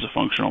JavaScript is a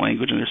functional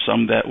language, and there's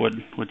some that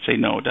would say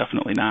no,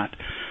 definitely not.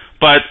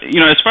 But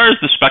as far as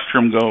the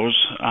spectrum goes,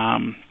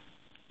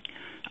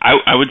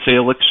 I would say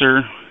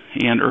Elixir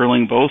and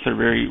Erlang both are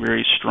very,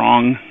 very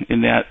strong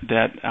in that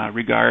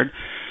regard.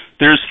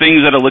 There's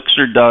things that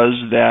Elixir does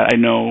that I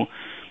know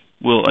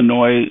will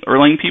annoy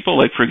Erlang people.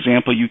 Like, for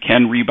example, you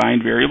can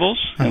rebind variables,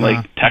 and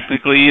like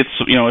technically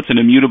it's an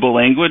immutable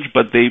language,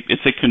 but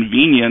it's a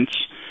convenience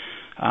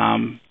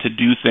to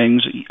do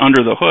things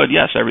under the hood.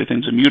 Yes,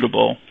 everything's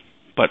immutable,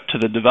 but to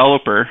the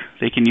developer,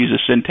 they can use a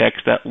syntax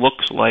that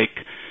looks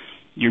like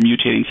your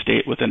mutating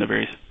state within a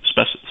very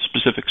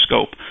specific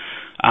scope.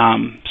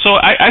 So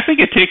I think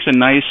it takes a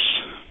nice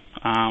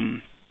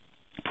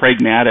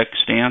pragmatic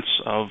stance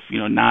of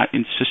not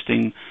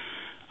insisting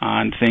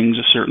on things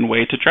a certain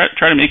way to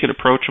try to make it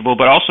approachable,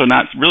 but also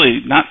not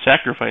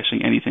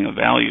sacrificing anything of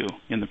value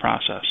in the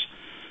process.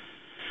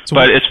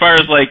 But as far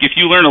as like if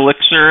you learn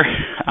Elixir,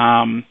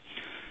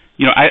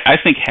 I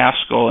think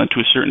Haskell and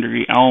to a certain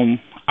degree Elm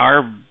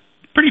are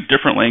pretty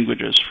different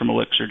languages from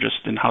Elixir,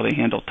 just in how they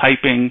handle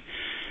typing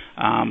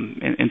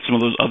and some of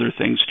those other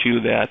things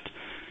too. That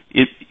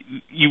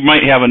you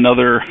might have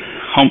another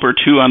hump or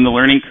two on the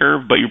learning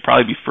curve, but you'd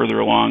probably be further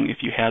along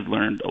if you had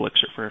learned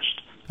Elixir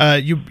first.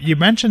 You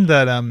mentioned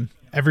that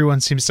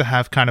everyone seems to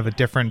have kind of a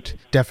different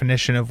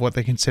definition of what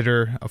they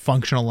consider a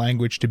functional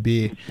language to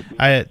be.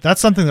 That's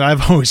something that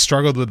I've always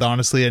struggled with,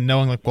 honestly, and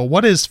knowing like, well,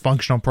 what is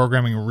functional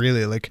programming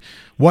really? Like,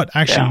 what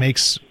actually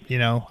makes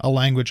a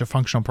language a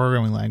functional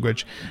programming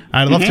language?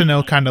 I'd love to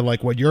know kind of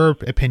like what your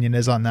opinion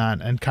is on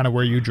that and kind of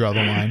where you draw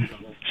the line.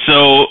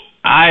 So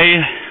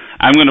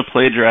I'm going to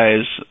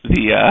plagiarize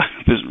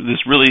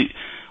this really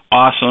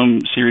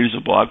awesome series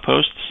of blog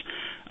posts.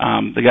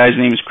 The guy's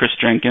name is Chris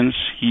Jenkins.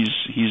 He's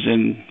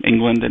in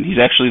England, and he's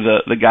actually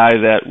the guy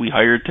that we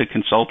hired to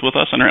consult with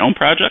us on our Elm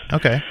project.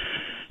 Okay.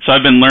 So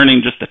I've been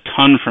learning just a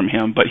ton from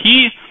him. But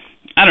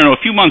a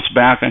few months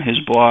back on his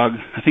blog,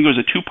 I think it was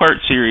a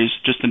 2-part series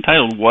just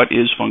entitled "What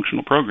is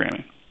Functional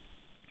Programming?"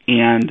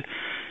 And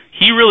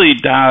he really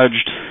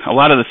dodged a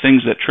lot of the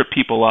things that trip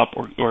people up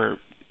or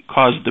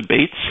cause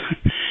debates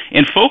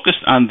and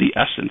focused on the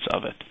essence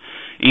of it.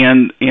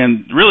 And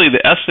really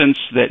the essence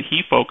that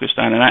he focused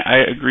on, and I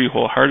agree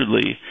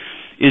wholeheartedly,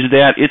 is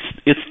that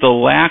it's the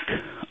lack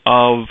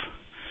of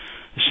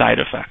side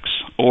effects,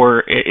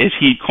 or as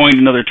he coined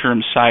another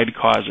term, side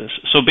causes.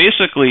 So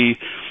basically,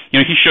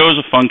 he shows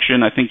a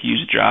function. I think he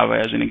used Java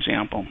as an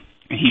example.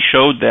 And he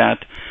showed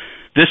that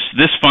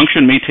this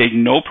function may take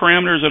no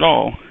parameters at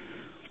all,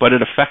 but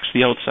it affects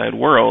the outside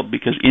world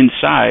because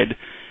inside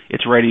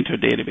it's writing to a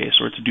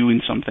database or it's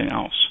doing something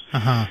else.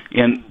 Uh-huh.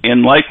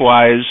 And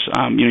likewise,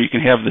 you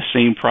can have the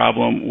same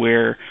problem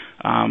where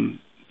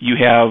you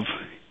have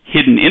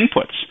hidden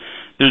inputs.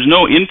 There's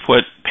no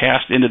input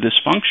passed into this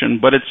function,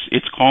 but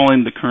it's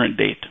calling the current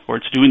date, or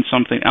it's doing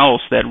something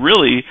else that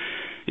really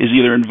is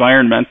either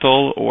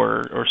environmental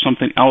or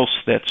something else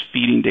that's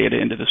feeding data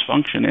into this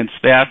function. And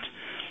it's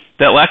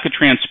that lack of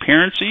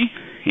transparency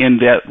and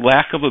that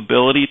lack of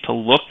ability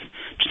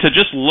to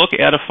just look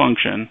at a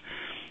function,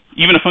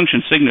 even a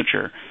function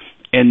signature,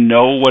 and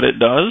know what it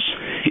does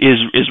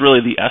is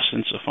really the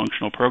essence of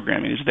functional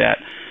programming, is that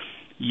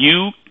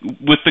you,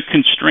 with the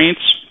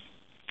constraints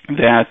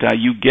that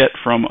you get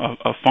from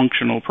a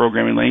functional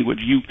programming language,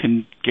 you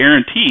can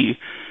guarantee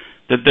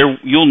that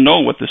you'll know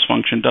what this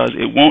function does.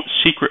 It won't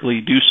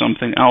secretly do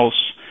something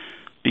else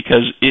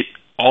because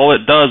all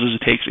it does is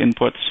it takes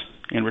inputs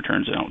and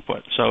returns an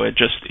output. So it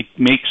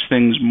makes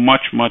things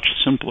much, much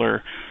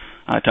simpler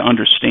to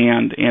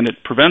understand, and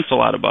it prevents a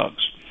lot of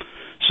bugs.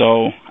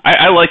 So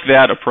I like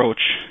that approach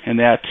and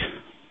that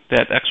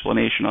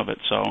explanation of it.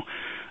 So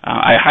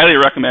I highly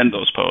recommend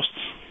those posts.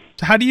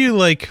 So how do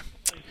you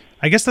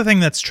I guess the thing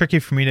that's tricky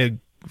for me to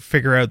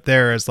figure out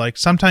there is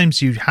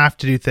sometimes you have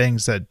to do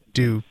things that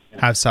do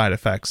have side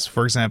effects.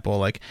 For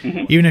example,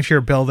 even if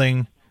you're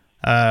building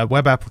a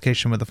web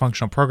application with a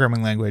functional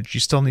programming language,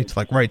 you still need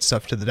to write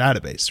stuff to the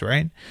database,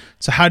 right?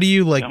 So how do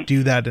you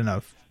do that in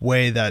a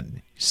way that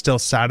still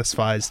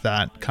satisfies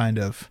that kind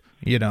of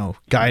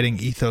guiding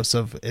ethos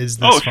of, is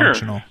this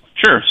functional?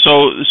 Sure.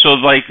 So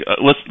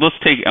let's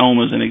take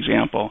Elm as an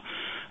example.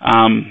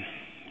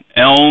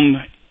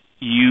 Elm,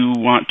 you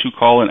want to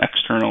call an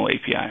external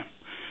API.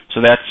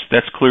 So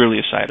that's clearly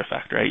a side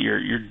effect, right?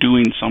 You're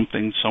doing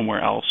something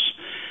somewhere else,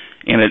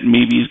 and it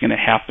maybe is going to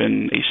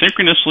happen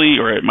asynchronously,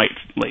 or it might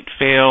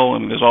fail. I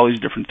mean, there's all these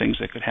different things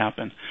that could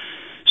happen.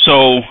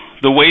 So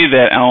the way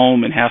that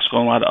Elm and Haskell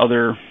and a lot of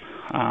other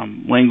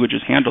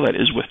languages handle that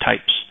is with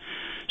types.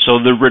 So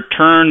the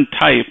return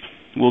type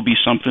will be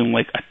something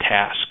like a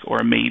task or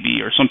a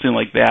maybe or something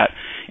like that.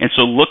 And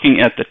so looking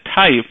at the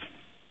type,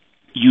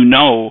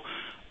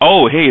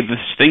 oh, hey, this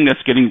thing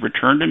that's getting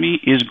returned to me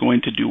is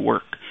going to do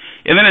work.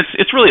 And then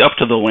it's really up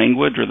to the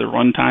language or the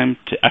runtime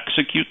to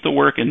execute the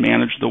work and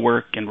manage the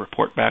work and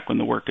report back when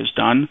the work is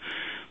done.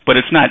 But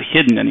it's not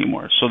hidden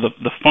anymore. So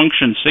the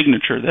function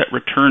signature, that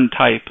return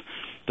type,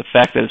 the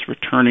fact that it's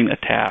returning a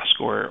task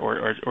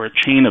or a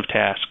chain of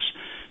tasks,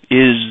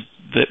 is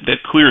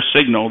that clear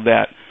signal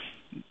that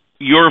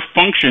your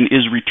function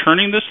is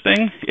returning this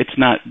thing, it's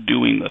not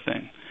doing the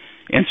thing.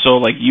 And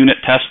so unit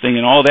testing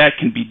and all that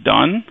can be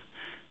done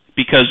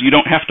because you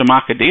don't have to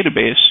mock a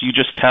database. You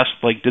just test,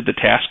 did the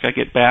task I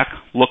get back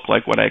look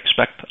like what I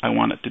expect I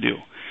want it to do?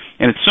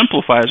 And it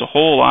simplifies a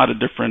whole lot of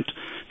different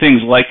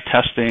things like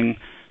testing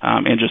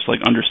and just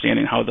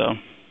understanding how the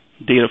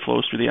data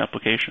flows through the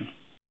application.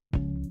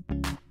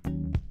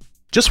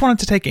 Just wanted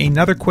to take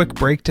another quick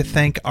break to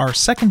thank our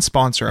second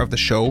sponsor of the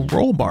show,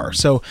 Rollbar.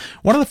 So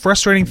one of the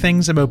frustrating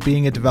things about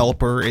being a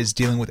developer is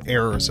dealing with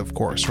errors, of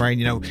course, right?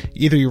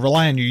 Either you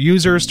rely on your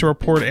users to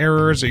report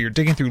errors, or you're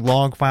digging through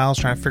log files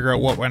trying to figure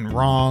out what went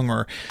wrong,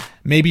 or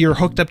maybe you're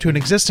hooked up to an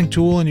existing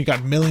tool and you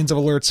got millions of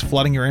alerts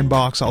flooding your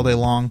inbox all day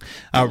long.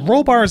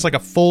 Rollbar is like a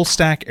full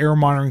stack error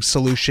monitoring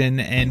solution,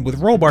 and with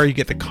Rollbar you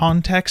get the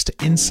context,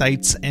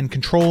 insights, and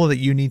control that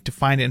you need to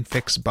find and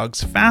fix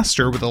bugs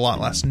faster with a lot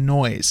less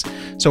noise.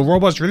 So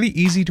Rollbar is really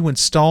easy to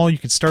install. You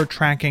can start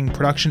tracking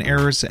production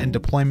errors and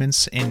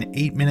deployments in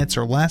 8 minutes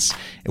or less.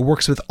 It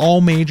works with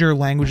all major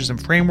languages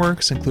and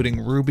frameworks, including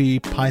Ruby,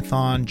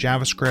 Python,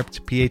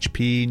 JavaScript,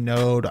 PHP,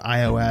 Node,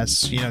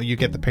 iOS. You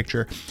get the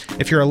picture.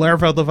 If you're a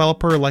Laravel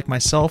developer like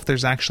myself,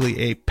 there's actually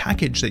a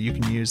package that you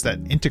can use that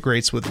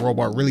integrates with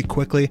Rollbar really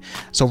quickly.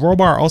 So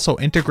Rollbar also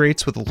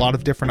integrates with a lot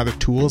of different other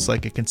tools,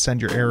 like it can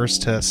send your errors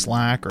to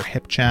Slack or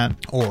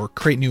HipChat or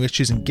create new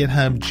issues in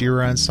GitHub,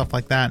 Jira, and stuff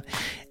like that.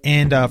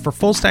 And for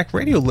Full Stack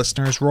Radio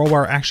listeners,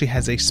 Rollbar actually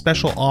has a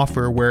special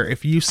offer where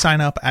if you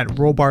sign up at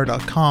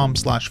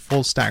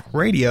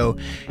rollbar.com/fullstackradio,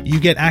 you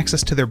get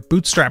access to their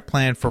Bootstrap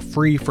plan for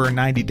free for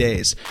 90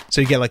 days. So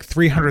you get like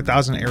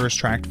 300,000 errors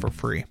tracked for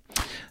free.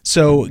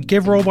 So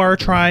give Rollbar a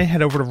try.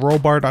 Head over to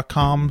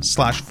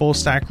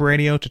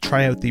rollbar.com/fullstackradio to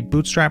try out the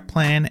Bootstrap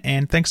plan.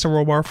 And thanks to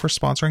Rollbar for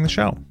sponsoring the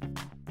show.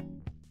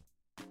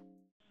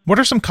 What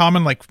are some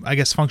common,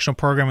 functional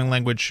programming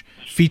language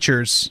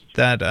features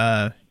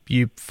that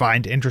you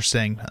find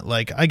interesting?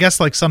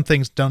 Some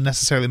things don't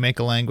necessarily make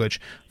a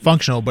language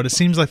functional, but it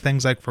seems like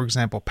things like, for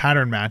example,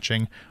 pattern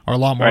matching are a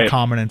lot more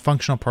common in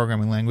functional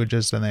programming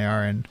languages than they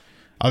are in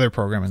other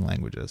programming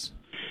languages.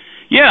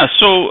 Yeah,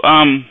 so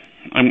I'll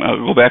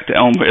go back to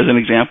Elm as an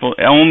example.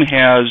 Elm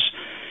has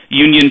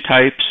union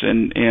types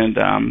and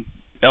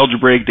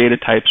algebraic data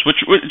types,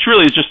 which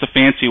really is just a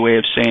fancy way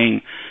of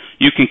saying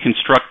you can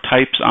construct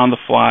types on the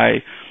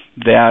fly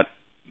that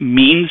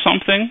mean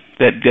something,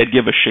 that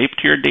give a shape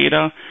to your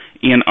data,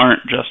 and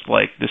aren't just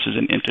like this is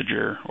an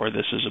integer or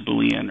this is a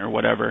Boolean or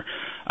whatever.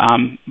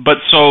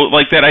 But so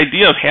that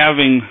idea of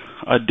having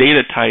a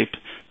data type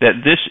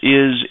that this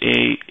is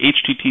a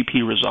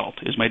HTTP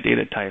result is my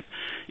data type.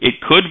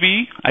 It could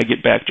be I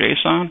get back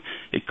JSON.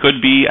 It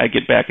could be I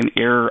get back an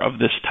error of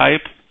this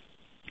type.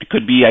 It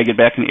could be I get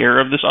back an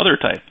error of this other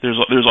type.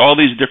 There's all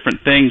these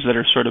different things that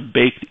are sort of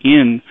baked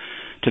in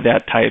to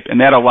that type, and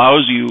that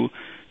allows you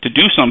to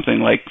do something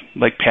like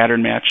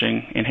pattern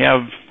matching and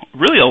have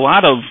really a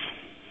lot of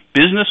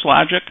business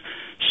logic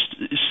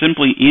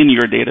simply in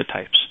your data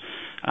types.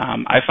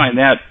 I find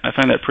that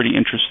pretty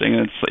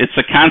interesting. It's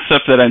a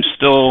concept that I'm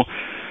still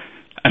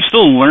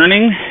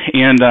learning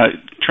and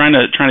trying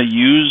to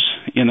use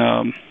in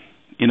a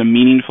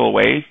meaningful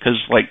way,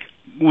 because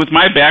with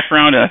my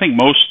background, and I think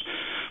most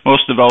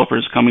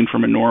developers coming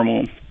from a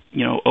normal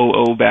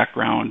OO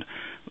background,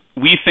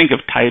 we think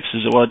of types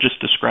as, well, it just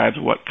describes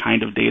what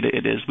kind of data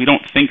it is. We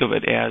don't think of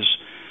it as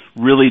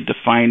really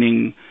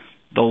defining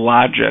the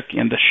logic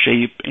and the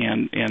shape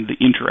and the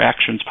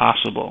interactions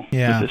possible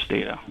with this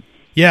data.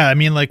 Yeah, I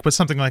mean, with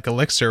something like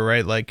Elixir,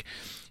 right?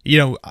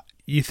 You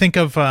think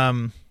of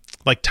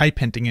type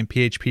hinting in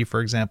PHP, for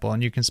example,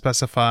 and you can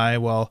specify,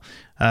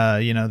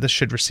 this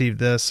should receive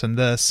this and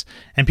this.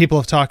 And people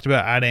have talked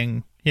about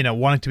adding,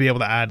 wanting to be able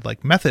to add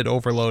method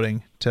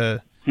overloading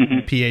to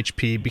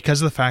PHP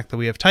because of the fact that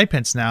we have type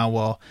hints now.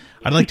 Well,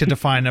 I'd like to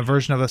define a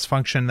version of this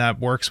function that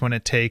works when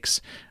it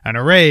takes an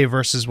array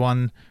versus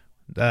one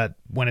that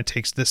when it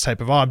takes this type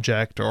of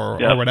object or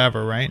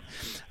whatever, right?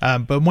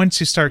 But once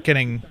you start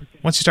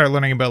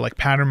learning about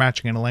pattern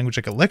matching in a language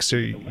like Elixir,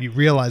 you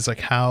realize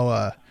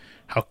how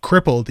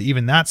crippled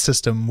even that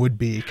system would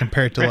be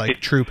compared to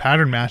true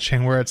pattern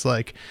matching, where it's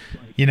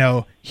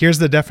here's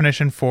the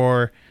definition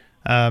for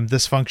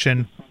this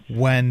function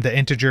when the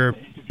integer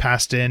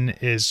passed in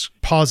is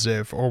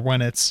positive, or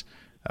when it's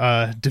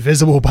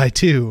divisible by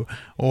 2,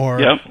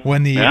 or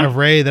when the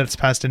array that's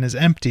passed in is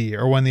empty,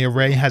 or when the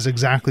array has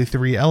exactly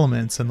 3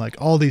 elements, and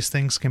all these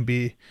things can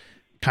be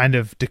kind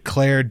of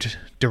declared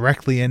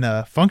directly in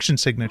a function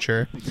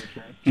signature.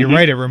 You're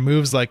right, it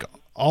removes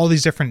all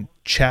these different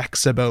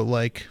checks about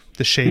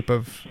the shape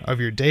of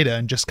your data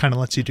and just kind of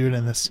lets you do it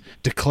in this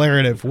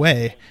declarative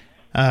way.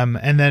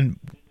 And then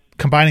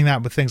combining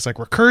that with things like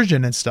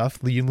recursion and stuff,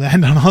 you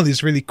land on all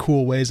these really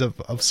cool ways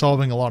of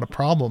solving a lot of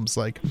problems.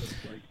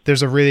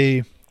 There's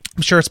I'm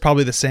sure it's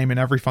probably the same in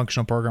every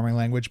functional programming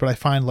language, but I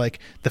find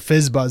the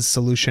FizzBuzz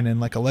solution in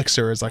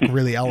Elixir is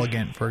really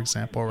elegant, for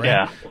example, right?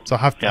 Yeah. So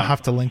I'll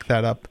have to link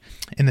that up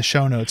in the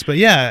show notes. But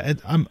yeah,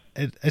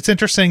 it's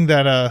interesting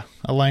that a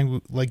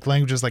language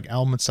languages like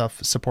Elm and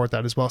stuff support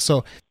that as well.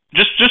 So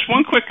just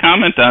one quick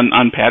comment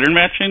on pattern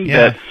matching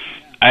that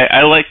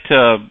I like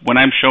to, when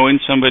I'm showing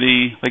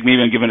somebody,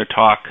 maybe I'm giving a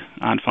talk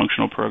on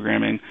functional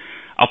programming,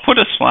 I'll put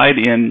a slide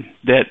in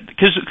that,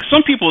 because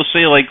some people will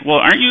say, well,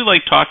 aren't you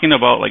talking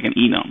about an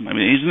enum? I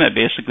mean, isn't that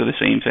basically the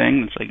same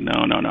thing? It's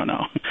no.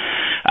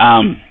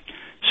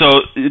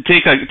 So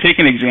take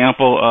an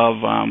example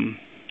of,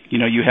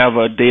 you have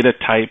a data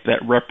type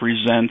that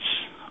represents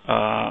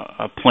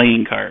a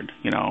playing card,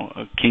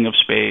 a king of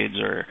spades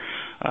or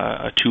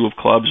a 2 of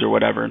clubs or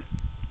whatever.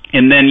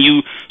 And then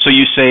you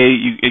say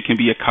it can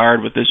be a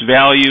card with this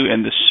value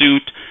and this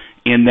suit,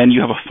 and then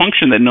you have a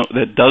function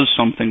that does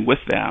something with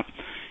that.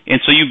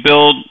 And so you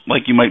build,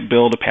 like you might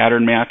build a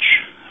pattern match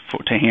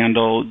to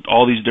handle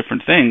all these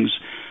different things.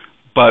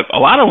 But a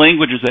lot of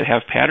languages that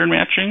have pattern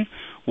matching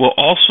will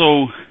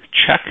also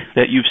check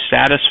that you've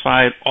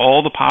satisfied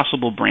all the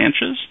possible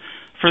branches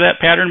for that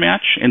pattern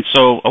match. And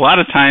so a lot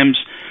of times,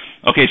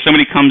 okay,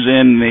 somebody comes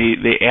in,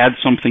 they add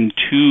something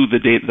to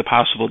the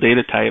possible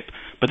data type,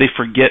 but they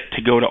forget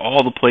to go to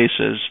all the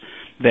places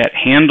that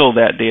handle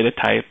that data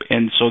type,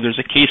 and so there's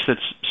a case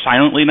that's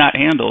silently not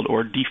handled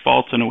or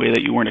defaults in a way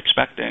that you weren't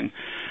expecting.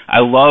 I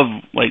love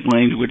like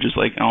languages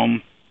like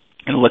Elm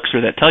and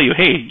Elixir that tell you,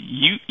 hey,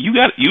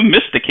 you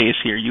missed the case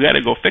here. You got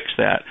to go fix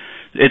that.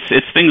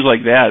 It's things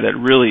like that that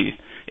really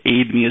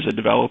aid me as a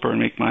developer and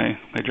make my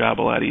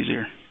job a lot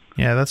easier.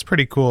 Yeah, that's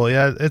pretty cool.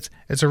 Yeah,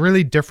 it's a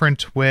really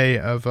different way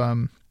of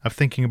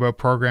thinking about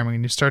programming,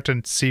 and you start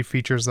to see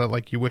features that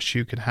like you wish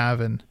you could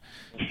have in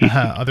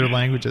other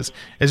languages.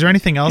 Is there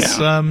anything else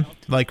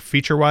like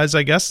feature-wise,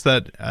 I guess,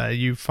 that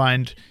you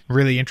find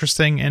really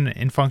interesting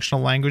in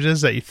functional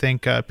languages that you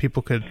think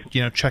people could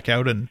check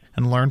out and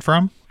learn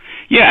from?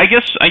 Yeah, I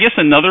guess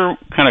another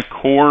kind of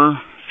core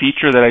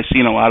feature that I see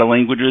in a lot of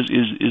languages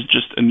is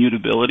just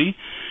immutability.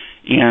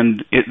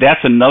 And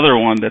that's another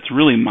one that's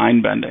really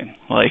mind-bending.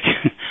 Like,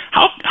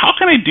 how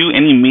can I do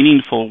any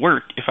meaningful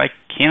work if I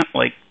can't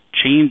like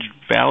change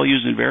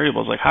values and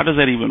variables? Like, how does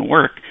that even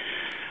work?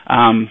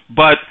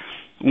 But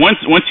once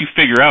you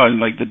figure out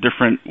like the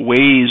different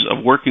ways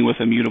of working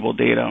with immutable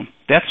data,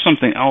 that's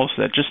something else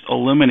that just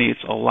eliminates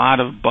a lot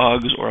of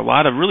bugs or a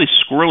lot of really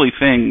squirrely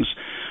things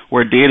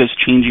where data is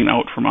changing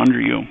out from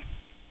under you.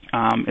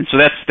 And so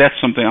that's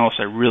something else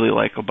I really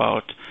like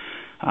about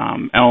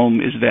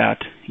Elm, is that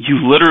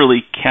you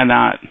literally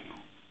cannot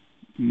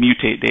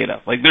mutate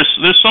data. Like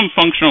there's some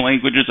functional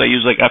languages I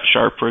use, like F#,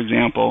 for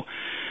example.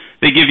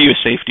 They give you a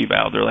safety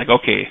valve. They're like,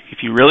 okay,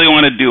 if you really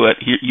want to do it,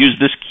 use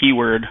this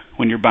keyword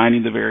when you're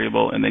binding the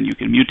variable, and then you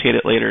can mutate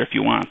it later if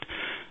you want.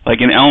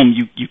 Like in Elm,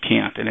 you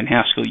can't, and in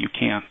Haskell, you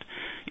can't.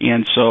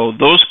 And so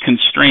those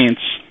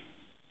constraints,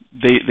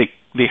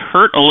 they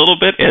hurt a little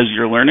bit as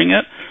you're learning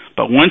it,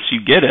 but once you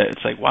get it,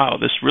 it's like, wow,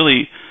 this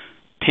really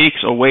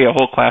takes away a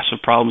whole class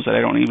of problems that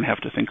I don't even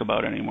have to think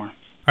about anymore.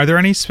 Are there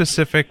any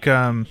specific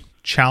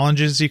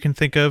challenges you can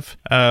think of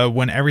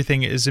when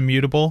everything is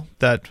immutable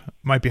that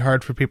might be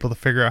hard for people to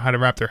figure out how to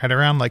wrap their head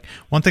around? Like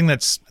one thing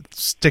that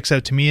sticks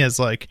out to me is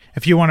like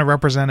if you want to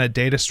represent a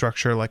data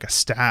structure like a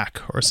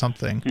stack or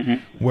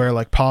something, where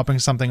like popping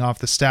something off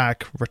the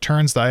stack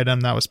returns the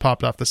item that was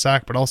popped off the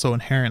stack, but also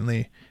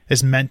inherently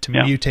is meant to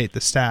mutate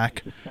the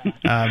stack.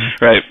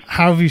 Right.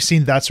 How have you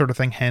seen that sort of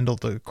thing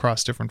handled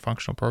across different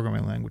functional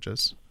programming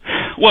languages?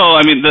 Well,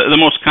 I mean, the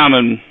most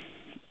common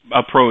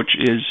approach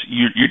is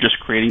you're just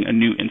creating a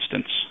new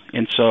instance,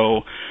 and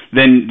so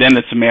then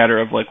it's a matter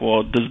of like,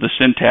 well, does the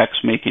syntax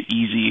make it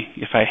easy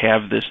if I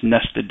have this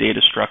nested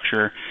data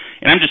structure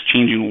and I'm just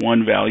changing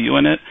one value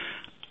in it?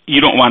 You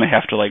don't want to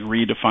have to like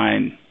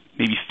redefine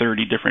maybe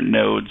 30 different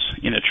nodes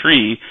in a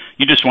tree.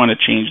 You just want to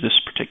change this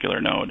particular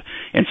node.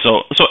 And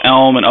so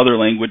Elm and other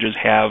languages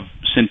have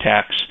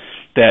syntax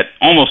that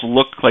almost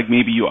look like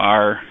maybe you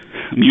are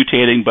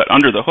mutating, but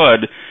under the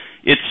hood,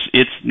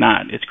 it's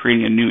not. It's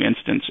creating a new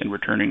instance and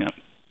returning it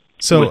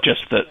with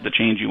just the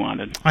change you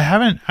wanted. I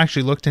haven't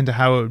actually looked into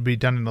how it would be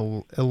done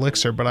in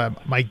Elixir,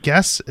 but my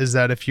guess is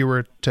that if you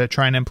were to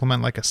try and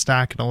implement like a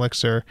stack in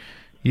Elixir,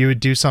 you would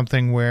do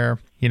something where,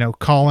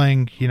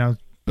 calling,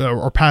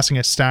 or passing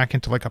a stack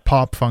into like a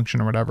pop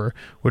function or whatever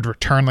would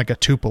return like a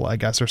tuple, I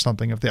guess, or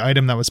something of the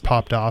item that was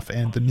popped off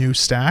and the new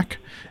stack.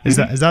 Is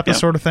that the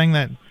sort of thing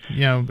that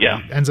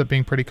ends up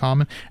being pretty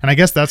common? And I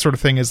guess that sort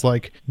of thing is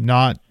like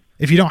not,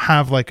 if you don't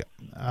have like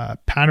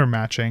pattern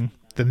matching,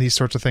 then these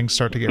sorts of things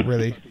start to get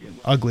really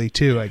ugly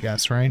too, I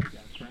guess, right?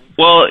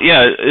 Well,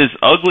 yeah, it's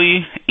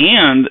ugly,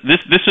 and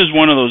this is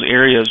one of those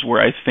areas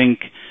where I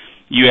think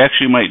you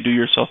actually might do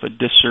yourself a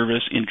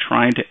disservice in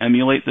trying to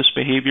emulate this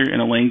behavior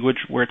in a language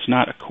where it's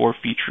not a core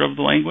feature of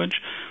the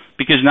language,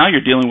 because now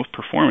you're dealing with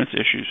performance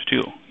issues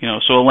too.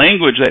 So a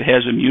language that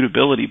has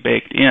immutability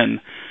baked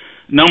in,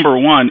 number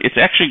one, it's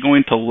actually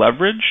going to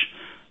leverage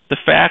the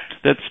fact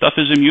that stuff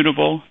is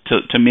immutable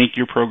to make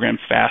your program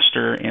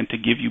faster and to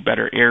give you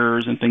better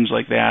errors and things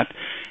like that.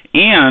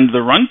 And the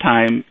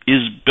runtime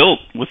is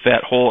built with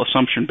that whole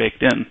assumption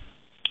baked in.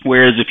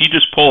 Whereas if you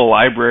just pull a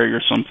library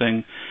or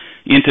something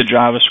into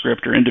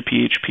JavaScript or into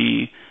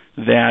PHP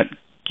that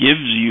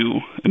gives you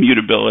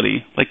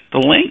immutability, like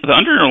the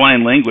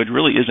underlying language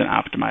really isn't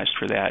optimized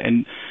for that.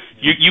 And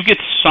you get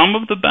some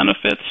of the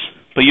benefits,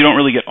 but you don't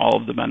really get all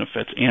of the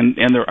benefits. And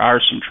there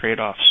are some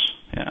trade-offs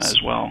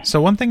as well. So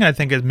one thing I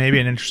think is maybe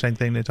an interesting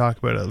thing to talk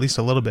about, at least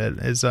a little bit,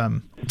 is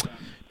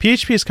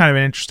PHP is kind of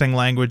an interesting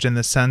language in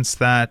the sense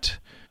that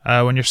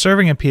when you're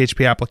serving a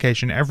PHP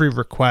application, every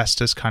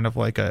request is kind of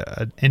like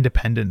an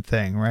independent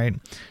thing, right?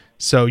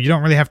 So you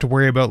don't really have to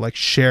worry about like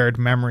shared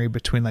memory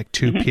between like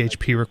two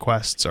PHP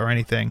requests or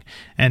anything.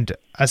 And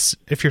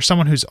if you're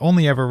someone who's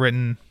only ever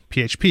written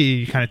PHP,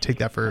 you kind of take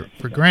that for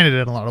granted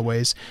in a lot of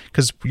ways,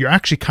 because you're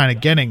actually kind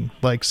of getting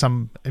like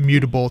some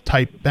immutable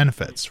type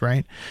benefits,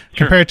 right?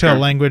 Sure, Compared to sure. a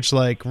language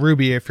like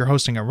Ruby, if you're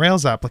hosting a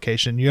Rails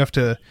application, you have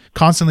to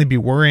constantly be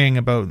worrying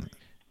about,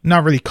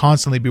 not really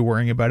constantly be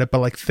worrying about it, but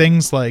like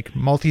things like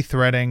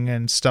multi-threading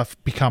and stuff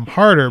become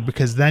harder,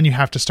 because then you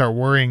have to start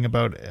worrying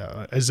about,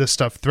 is this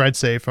stuff thread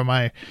safe? Am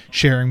I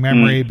sharing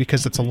memory?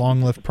 Because it's a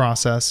long-lived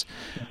process.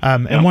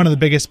 And one of the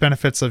biggest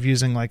benefits of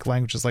using like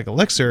languages like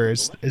Elixir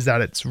is that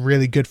it's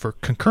really good for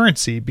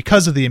concurrency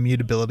because of the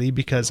immutability,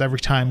 because every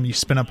time you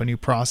spin up a new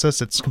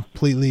process, it's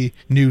completely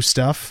new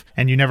stuff,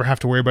 and you never have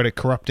to worry about it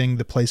corrupting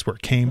the place where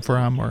it came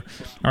from or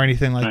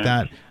anything like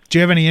that. Do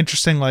you have any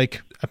interesting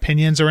like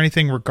opinions or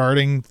anything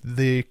regarding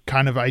the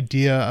kind of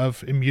idea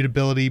of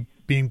immutability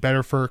being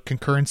better for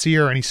concurrency,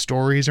 or any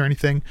stories or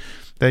anything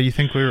that you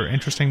think were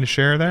interesting to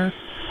share there?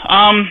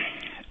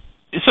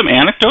 Some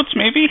anecdotes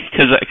maybe,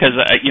 because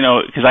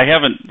I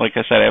haven't, like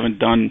I said, I haven't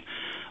done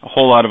a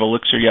whole lot of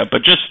Elixir yet,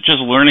 but just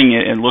learning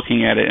it and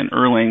looking at it in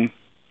Erlang,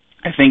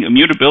 I think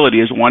immutability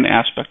is one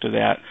aspect of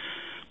that,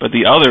 but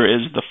the other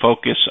is the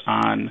focus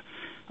on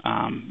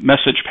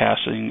message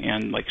passing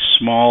and like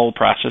small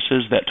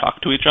processes that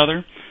talk to each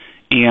other.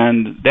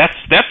 And that's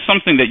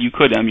something that you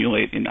could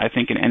emulate in, I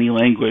think, in any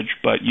language,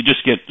 but you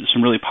just get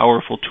some really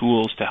powerful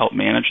tools to help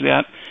manage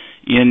that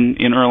in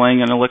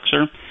Erlang and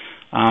Elixir.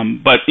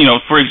 But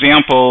for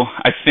example,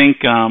 I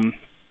think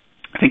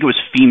it was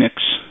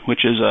Phoenix,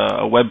 which is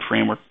a web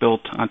framework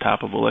built on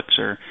top of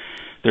Elixir.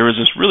 There was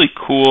this really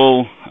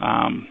cool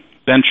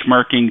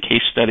benchmarking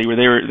case study where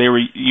they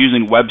were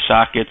using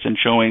WebSockets and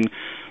showing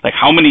like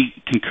how many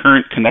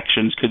concurrent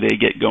connections could they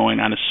get going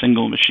on a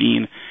single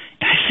machine.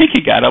 I think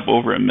it got up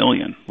over 1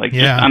 million,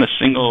 just on a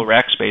single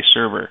Rackspace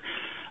server.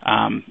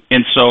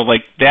 And so,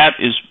 like, that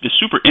is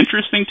super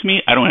interesting to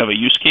me. I don't have a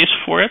use case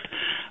for it,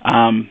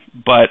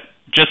 but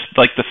just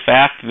like the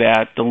fact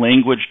that the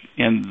language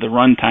and the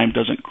runtime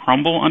doesn't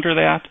crumble under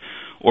that,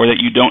 or that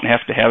you don't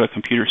have to have a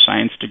computer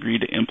science degree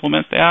to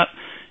implement that,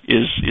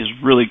 is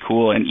really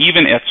cool. And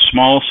even at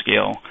small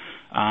scale,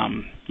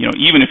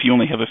 even if you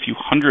only have a few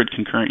hundred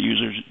concurrent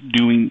users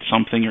doing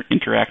something or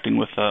interacting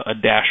with a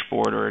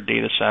dashboard or a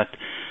data set,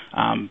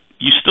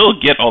 you still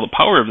get all the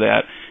power of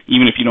that,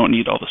 even if you don't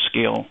need all the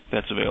scale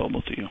that's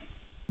available to you.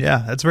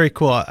 Yeah, that's very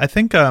cool. I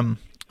think, from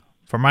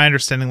my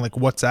understanding, like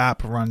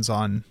WhatsApp runs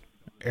on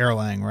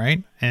Erlang,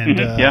 right? And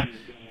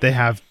they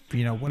have,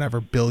 whatever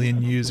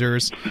billion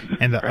users,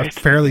 and a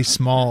fairly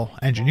small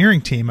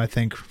engineering team, I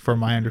think, from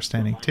my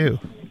understanding too.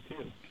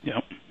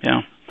 Yep.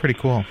 Yeah. Pretty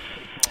cool.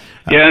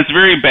 Yeah, it's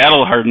very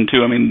battle hardened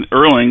too. I mean,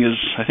 Erlang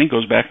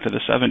goes back to the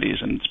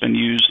 70s, and it's been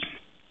used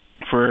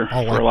for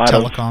a lot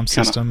of telecom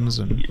systems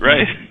and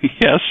right.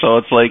 Yeah, so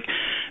it's like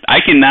I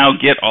can now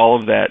get all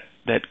of that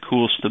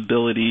cool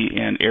stability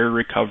and error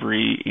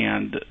recovery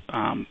and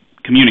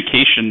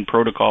communication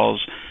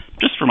protocols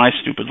just for my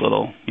stupid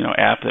little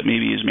app that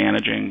maybe is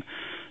managing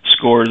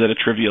scores at a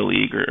trivia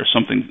league or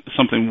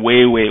something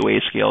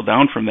way scaled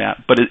down from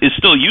that, but it's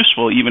still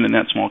useful even in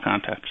that small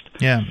context.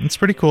 Yeah, it's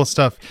pretty cool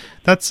stuff.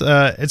 That's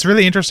it's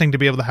really interesting to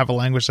be able to have a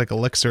language like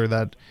Elixir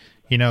that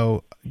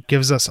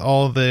gives us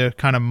all the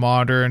kind of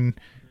modern,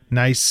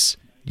 nice,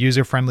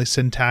 user-friendly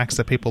syntax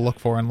that people look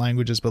for in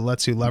languages, but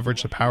lets you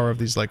leverage the power of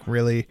these like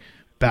really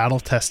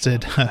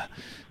battle-tested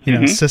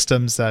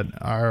systems that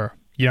are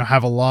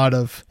have a lot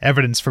of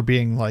evidence for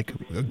being like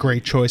a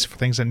great choice for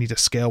things that need to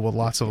scale with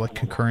lots of like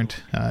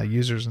concurrent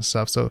users and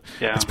stuff. So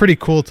it's pretty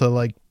cool to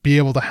like be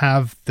able to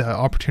have the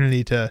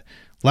opportunity to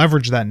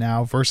leverage that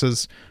now,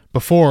 versus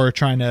before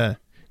trying to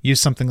use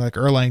something like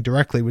Erlang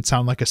directly would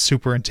sound like a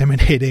super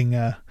intimidating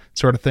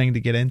sort of thing to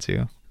get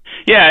into.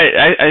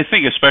 Yeah, I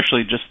think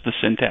especially just the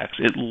syntax.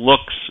 It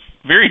looks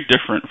very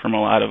different from a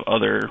lot of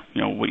other,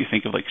 what you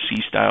think of like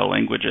C-style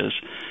languages.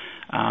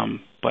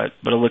 But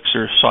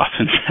Elixir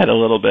softens that a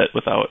little bit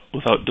without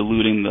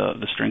diluting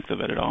the strength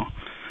of it at all.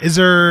 Is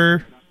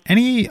there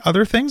any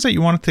other things that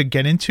you wanted to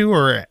get into,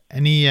 or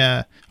any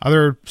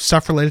other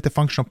stuff related to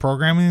functional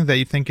programming that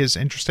you think is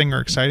interesting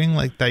or exciting,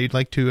 like that you'd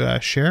like to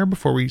share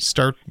before we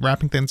start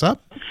wrapping things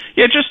up?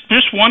 Yeah, just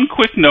one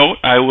quick note.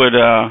 I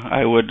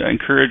would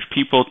encourage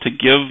people to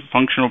give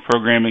functional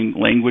programming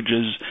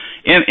languages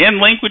and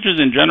languages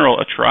in general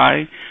a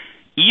try.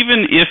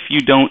 Even if you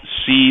don't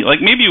see,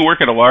 like maybe you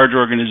work at a large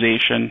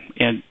organization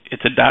and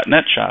it's a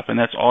 .NET shop and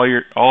that's all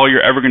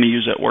you're ever going to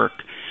use at work,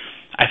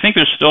 I think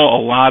there's still a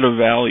lot of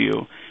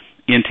value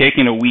in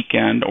taking a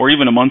weekend or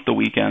even a month of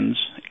weekends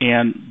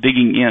and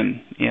digging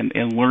in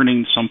and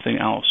learning something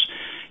else.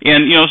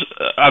 And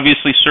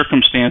obviously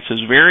circumstances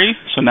vary,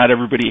 so not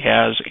everybody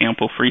has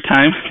ample free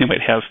time. They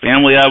might have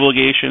family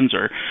obligations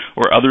or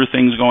other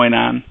things going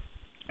on.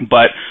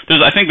 But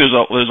I think there's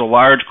a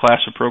large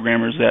class of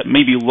programmers that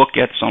maybe look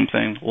at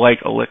something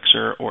like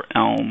Elixir or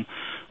Elm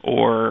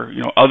or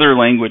other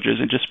languages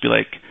and just be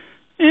like,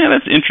 yeah,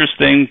 that's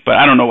interesting, but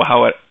I don't know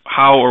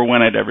how or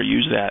when I'd ever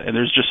use that. And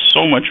there's just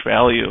so much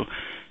value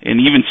in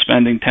even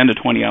spending 10 to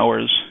 20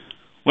 hours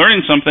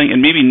learning something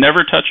and maybe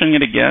never touching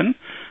it again,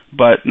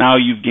 but now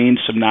you've gained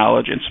some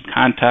knowledge and some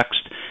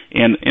context,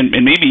 and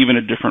maybe even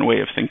a different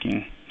way of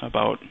thinking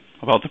about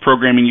the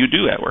programming you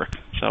do at work.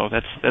 So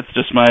that's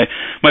just my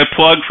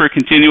plug for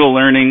continual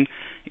learning,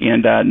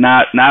 and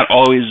not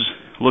always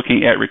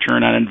looking at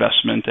return on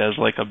investment as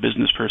like a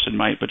business person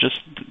might, but just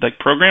like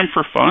program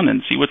for fun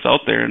and see what's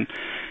out there and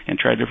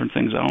try different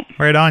things out.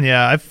 Right on.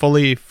 Yeah, I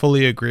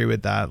fully agree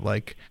with that.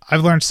 Like,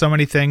 I've learned so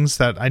many things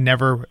that I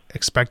never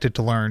expected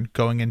to learn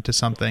going into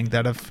something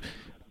that have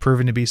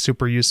proven to be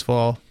super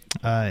useful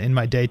in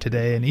my day to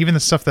day. And even the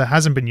stuff that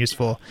hasn't been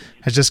useful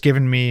has just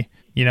given me,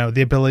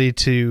 the ability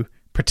to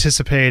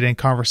participate in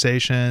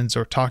conversations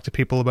or talk to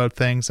people about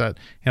things that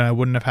I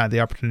wouldn't have had the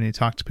opportunity to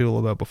talk to people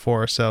about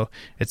before. So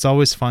it's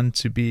always fun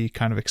to be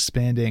kind of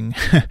expanding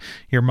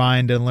your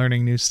mind and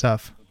learning new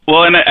stuff.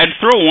 Well, and I'd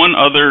throw one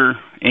other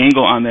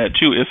angle on that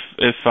too.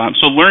 If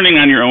so, learning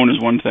on your own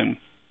is one thing,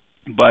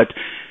 but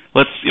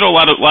a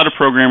lot of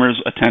programmers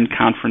attend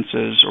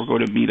conferences or go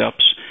to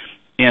meetups.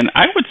 And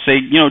I would say,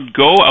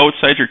 go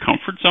outside your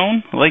comfort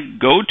zone. Like,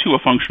 go to a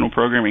functional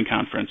programming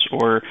conference,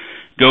 or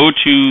go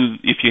to,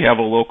 if you have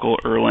a local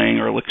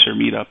Erlang or Elixir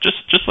meetup.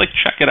 Just like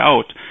check it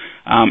out.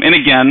 And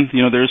again,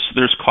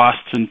 there's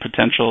costs and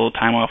potential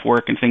time off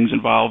work and things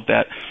involved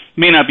that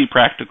may not be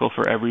practical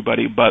for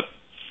everybody. But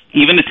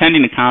even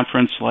attending a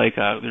conference like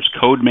there's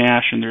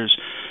CodeMash and there's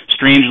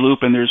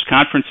Strangeloop, and there's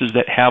conferences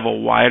that have a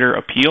wider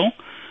appeal.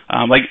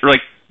 Like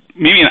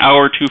maybe an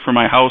hour or two from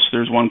my house,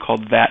 there's one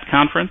called That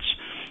Conference.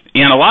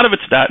 And a lot of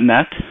it's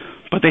 .NET,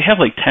 but they have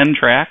like 10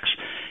 tracks,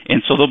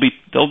 and so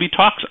there'll be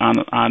talks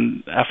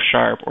on F#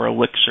 or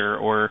Elixir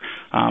or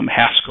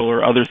Haskell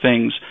or other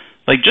things.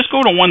 Like, just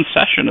go to one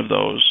session of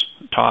those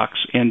talks,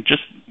 and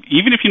just,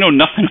 even if you know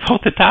nothing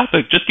about the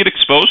topic, just get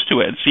exposed to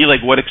it and see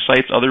like what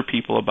excites other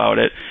people about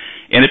it.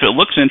 And if it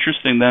looks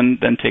interesting, then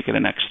take it a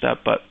next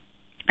step. But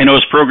I know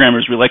as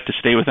programmers, we like to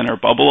stay within our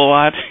bubble a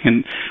lot,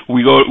 and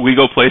we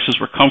go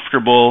places we're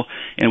comfortable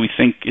and we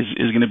think is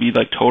going to be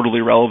like totally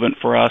relevant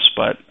for us.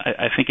 But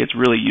I think it's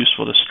really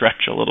useful to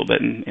stretch a little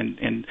bit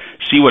and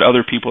see what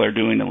other people are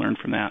doing and learn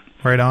from that.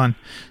 Right on.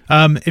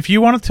 If you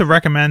wanted to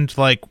recommend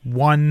like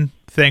one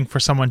thing for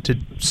someone to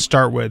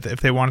start with, if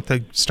they wanted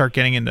to start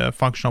getting into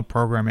functional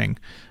programming,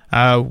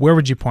 where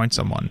would you point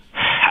someone?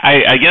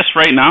 I guess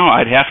right now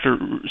I'd have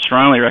to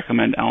strongly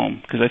recommend Elm,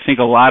 because I think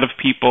a lot of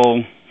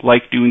people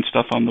like doing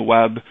stuff on the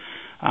web,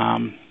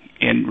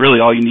 and really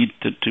all you need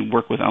to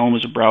work with Elm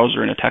is a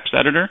browser and a text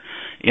editor,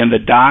 and the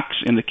docs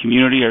in the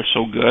community are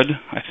so good.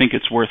 I think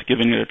it's worth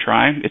giving it a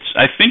try.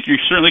 I think you're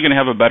certainly going to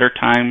have a better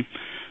time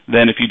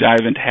than if you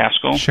dive into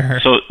Haskell.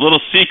 Sure. So,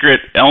 little secret,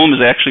 Elm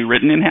is actually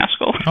written in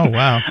Haskell. Oh,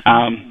 wow.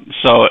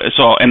 So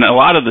and a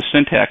lot of the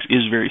syntax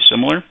is very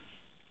similar,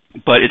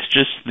 but it's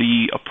just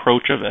the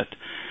approach of it.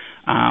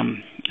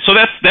 So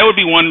that would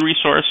be one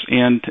resource.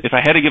 And if I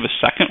had to give a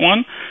second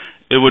one,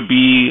 it would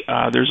be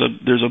there's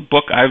a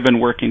book I've been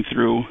working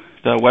through.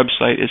 The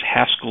website is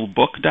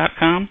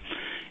haskellbook.com,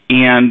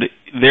 and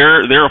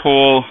their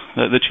whole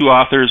the two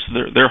authors,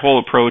 their whole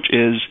approach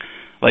is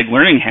like,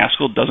 learning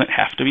Haskell doesn't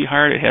have to be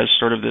hard. It has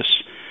sort of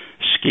this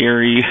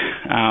scary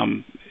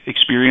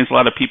experience a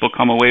lot of people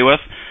come away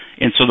with,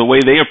 and so the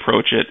way they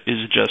approach it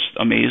is just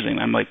amazing.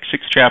 I'm like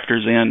 6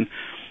 chapters in,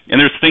 and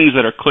there's things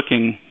that are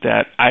clicking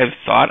that I've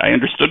thought I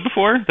understood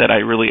before that I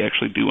really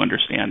actually do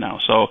understand now.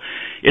 So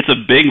it's a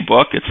big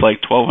book. It's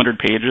like 1,200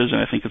 pages, and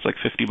I think it's like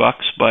 $50.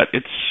 But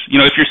it's,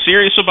 if you're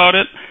serious about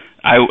it,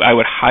 I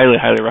would highly,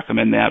 highly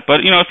recommend that.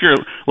 But, if you're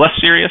less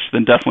serious,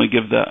 then definitely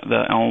give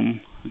the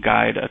Elm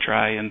guide a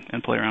try and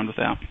play around with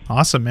that.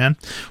 Awesome, man.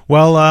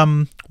 Well,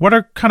 what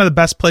are kind of the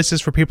best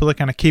places for people to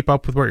kind of keep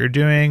up with what you're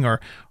doing, or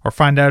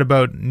find out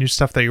about new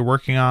stuff that you're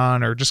working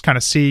on, or just kind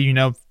of see,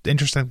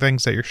 interesting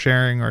things that you're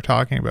sharing or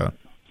talking about?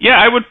 Yeah,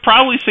 I would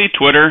probably say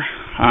Twitter.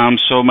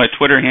 So my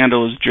Twitter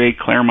handle is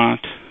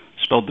jclermont,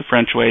 spelled the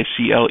French way,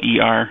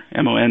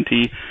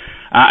 CLERMONT.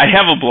 I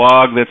have a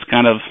blog that's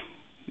kind of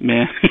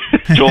meh,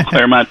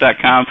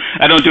 joelclermont.com.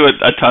 I don't do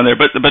a ton there,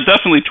 but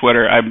definitely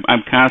Twitter.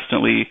 I'm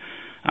constantly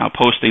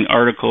posting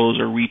articles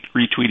or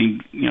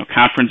retweeting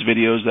conference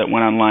videos that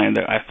went online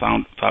that I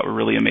thought were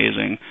really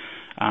amazing.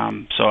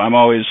 So I'm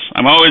always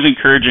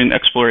encouraging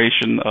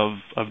exploration of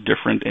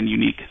different and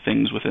unique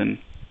things within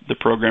the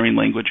programming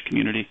language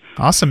community.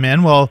 Awesome,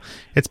 man. Well,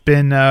 it's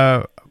been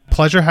a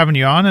pleasure having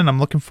you on, and I'm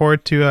looking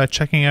forward to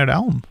checking out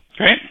Elm.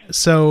 Great.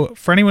 So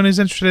for anyone who's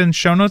interested in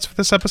show notes for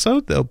this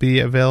episode, they'll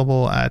be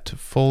available at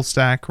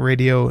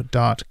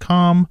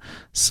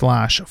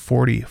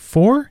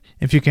fullstackradio.com/44.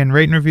 If you can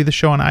rate and review the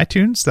show on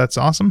iTunes, that's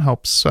awesome.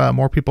 Helps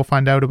more people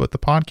find out about the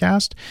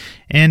podcast.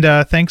 And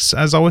thanks,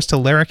 as always, to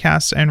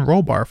Laracast and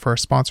Rollbar for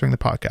sponsoring the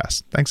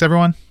podcast. Thanks,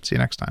 everyone. See you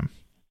next time.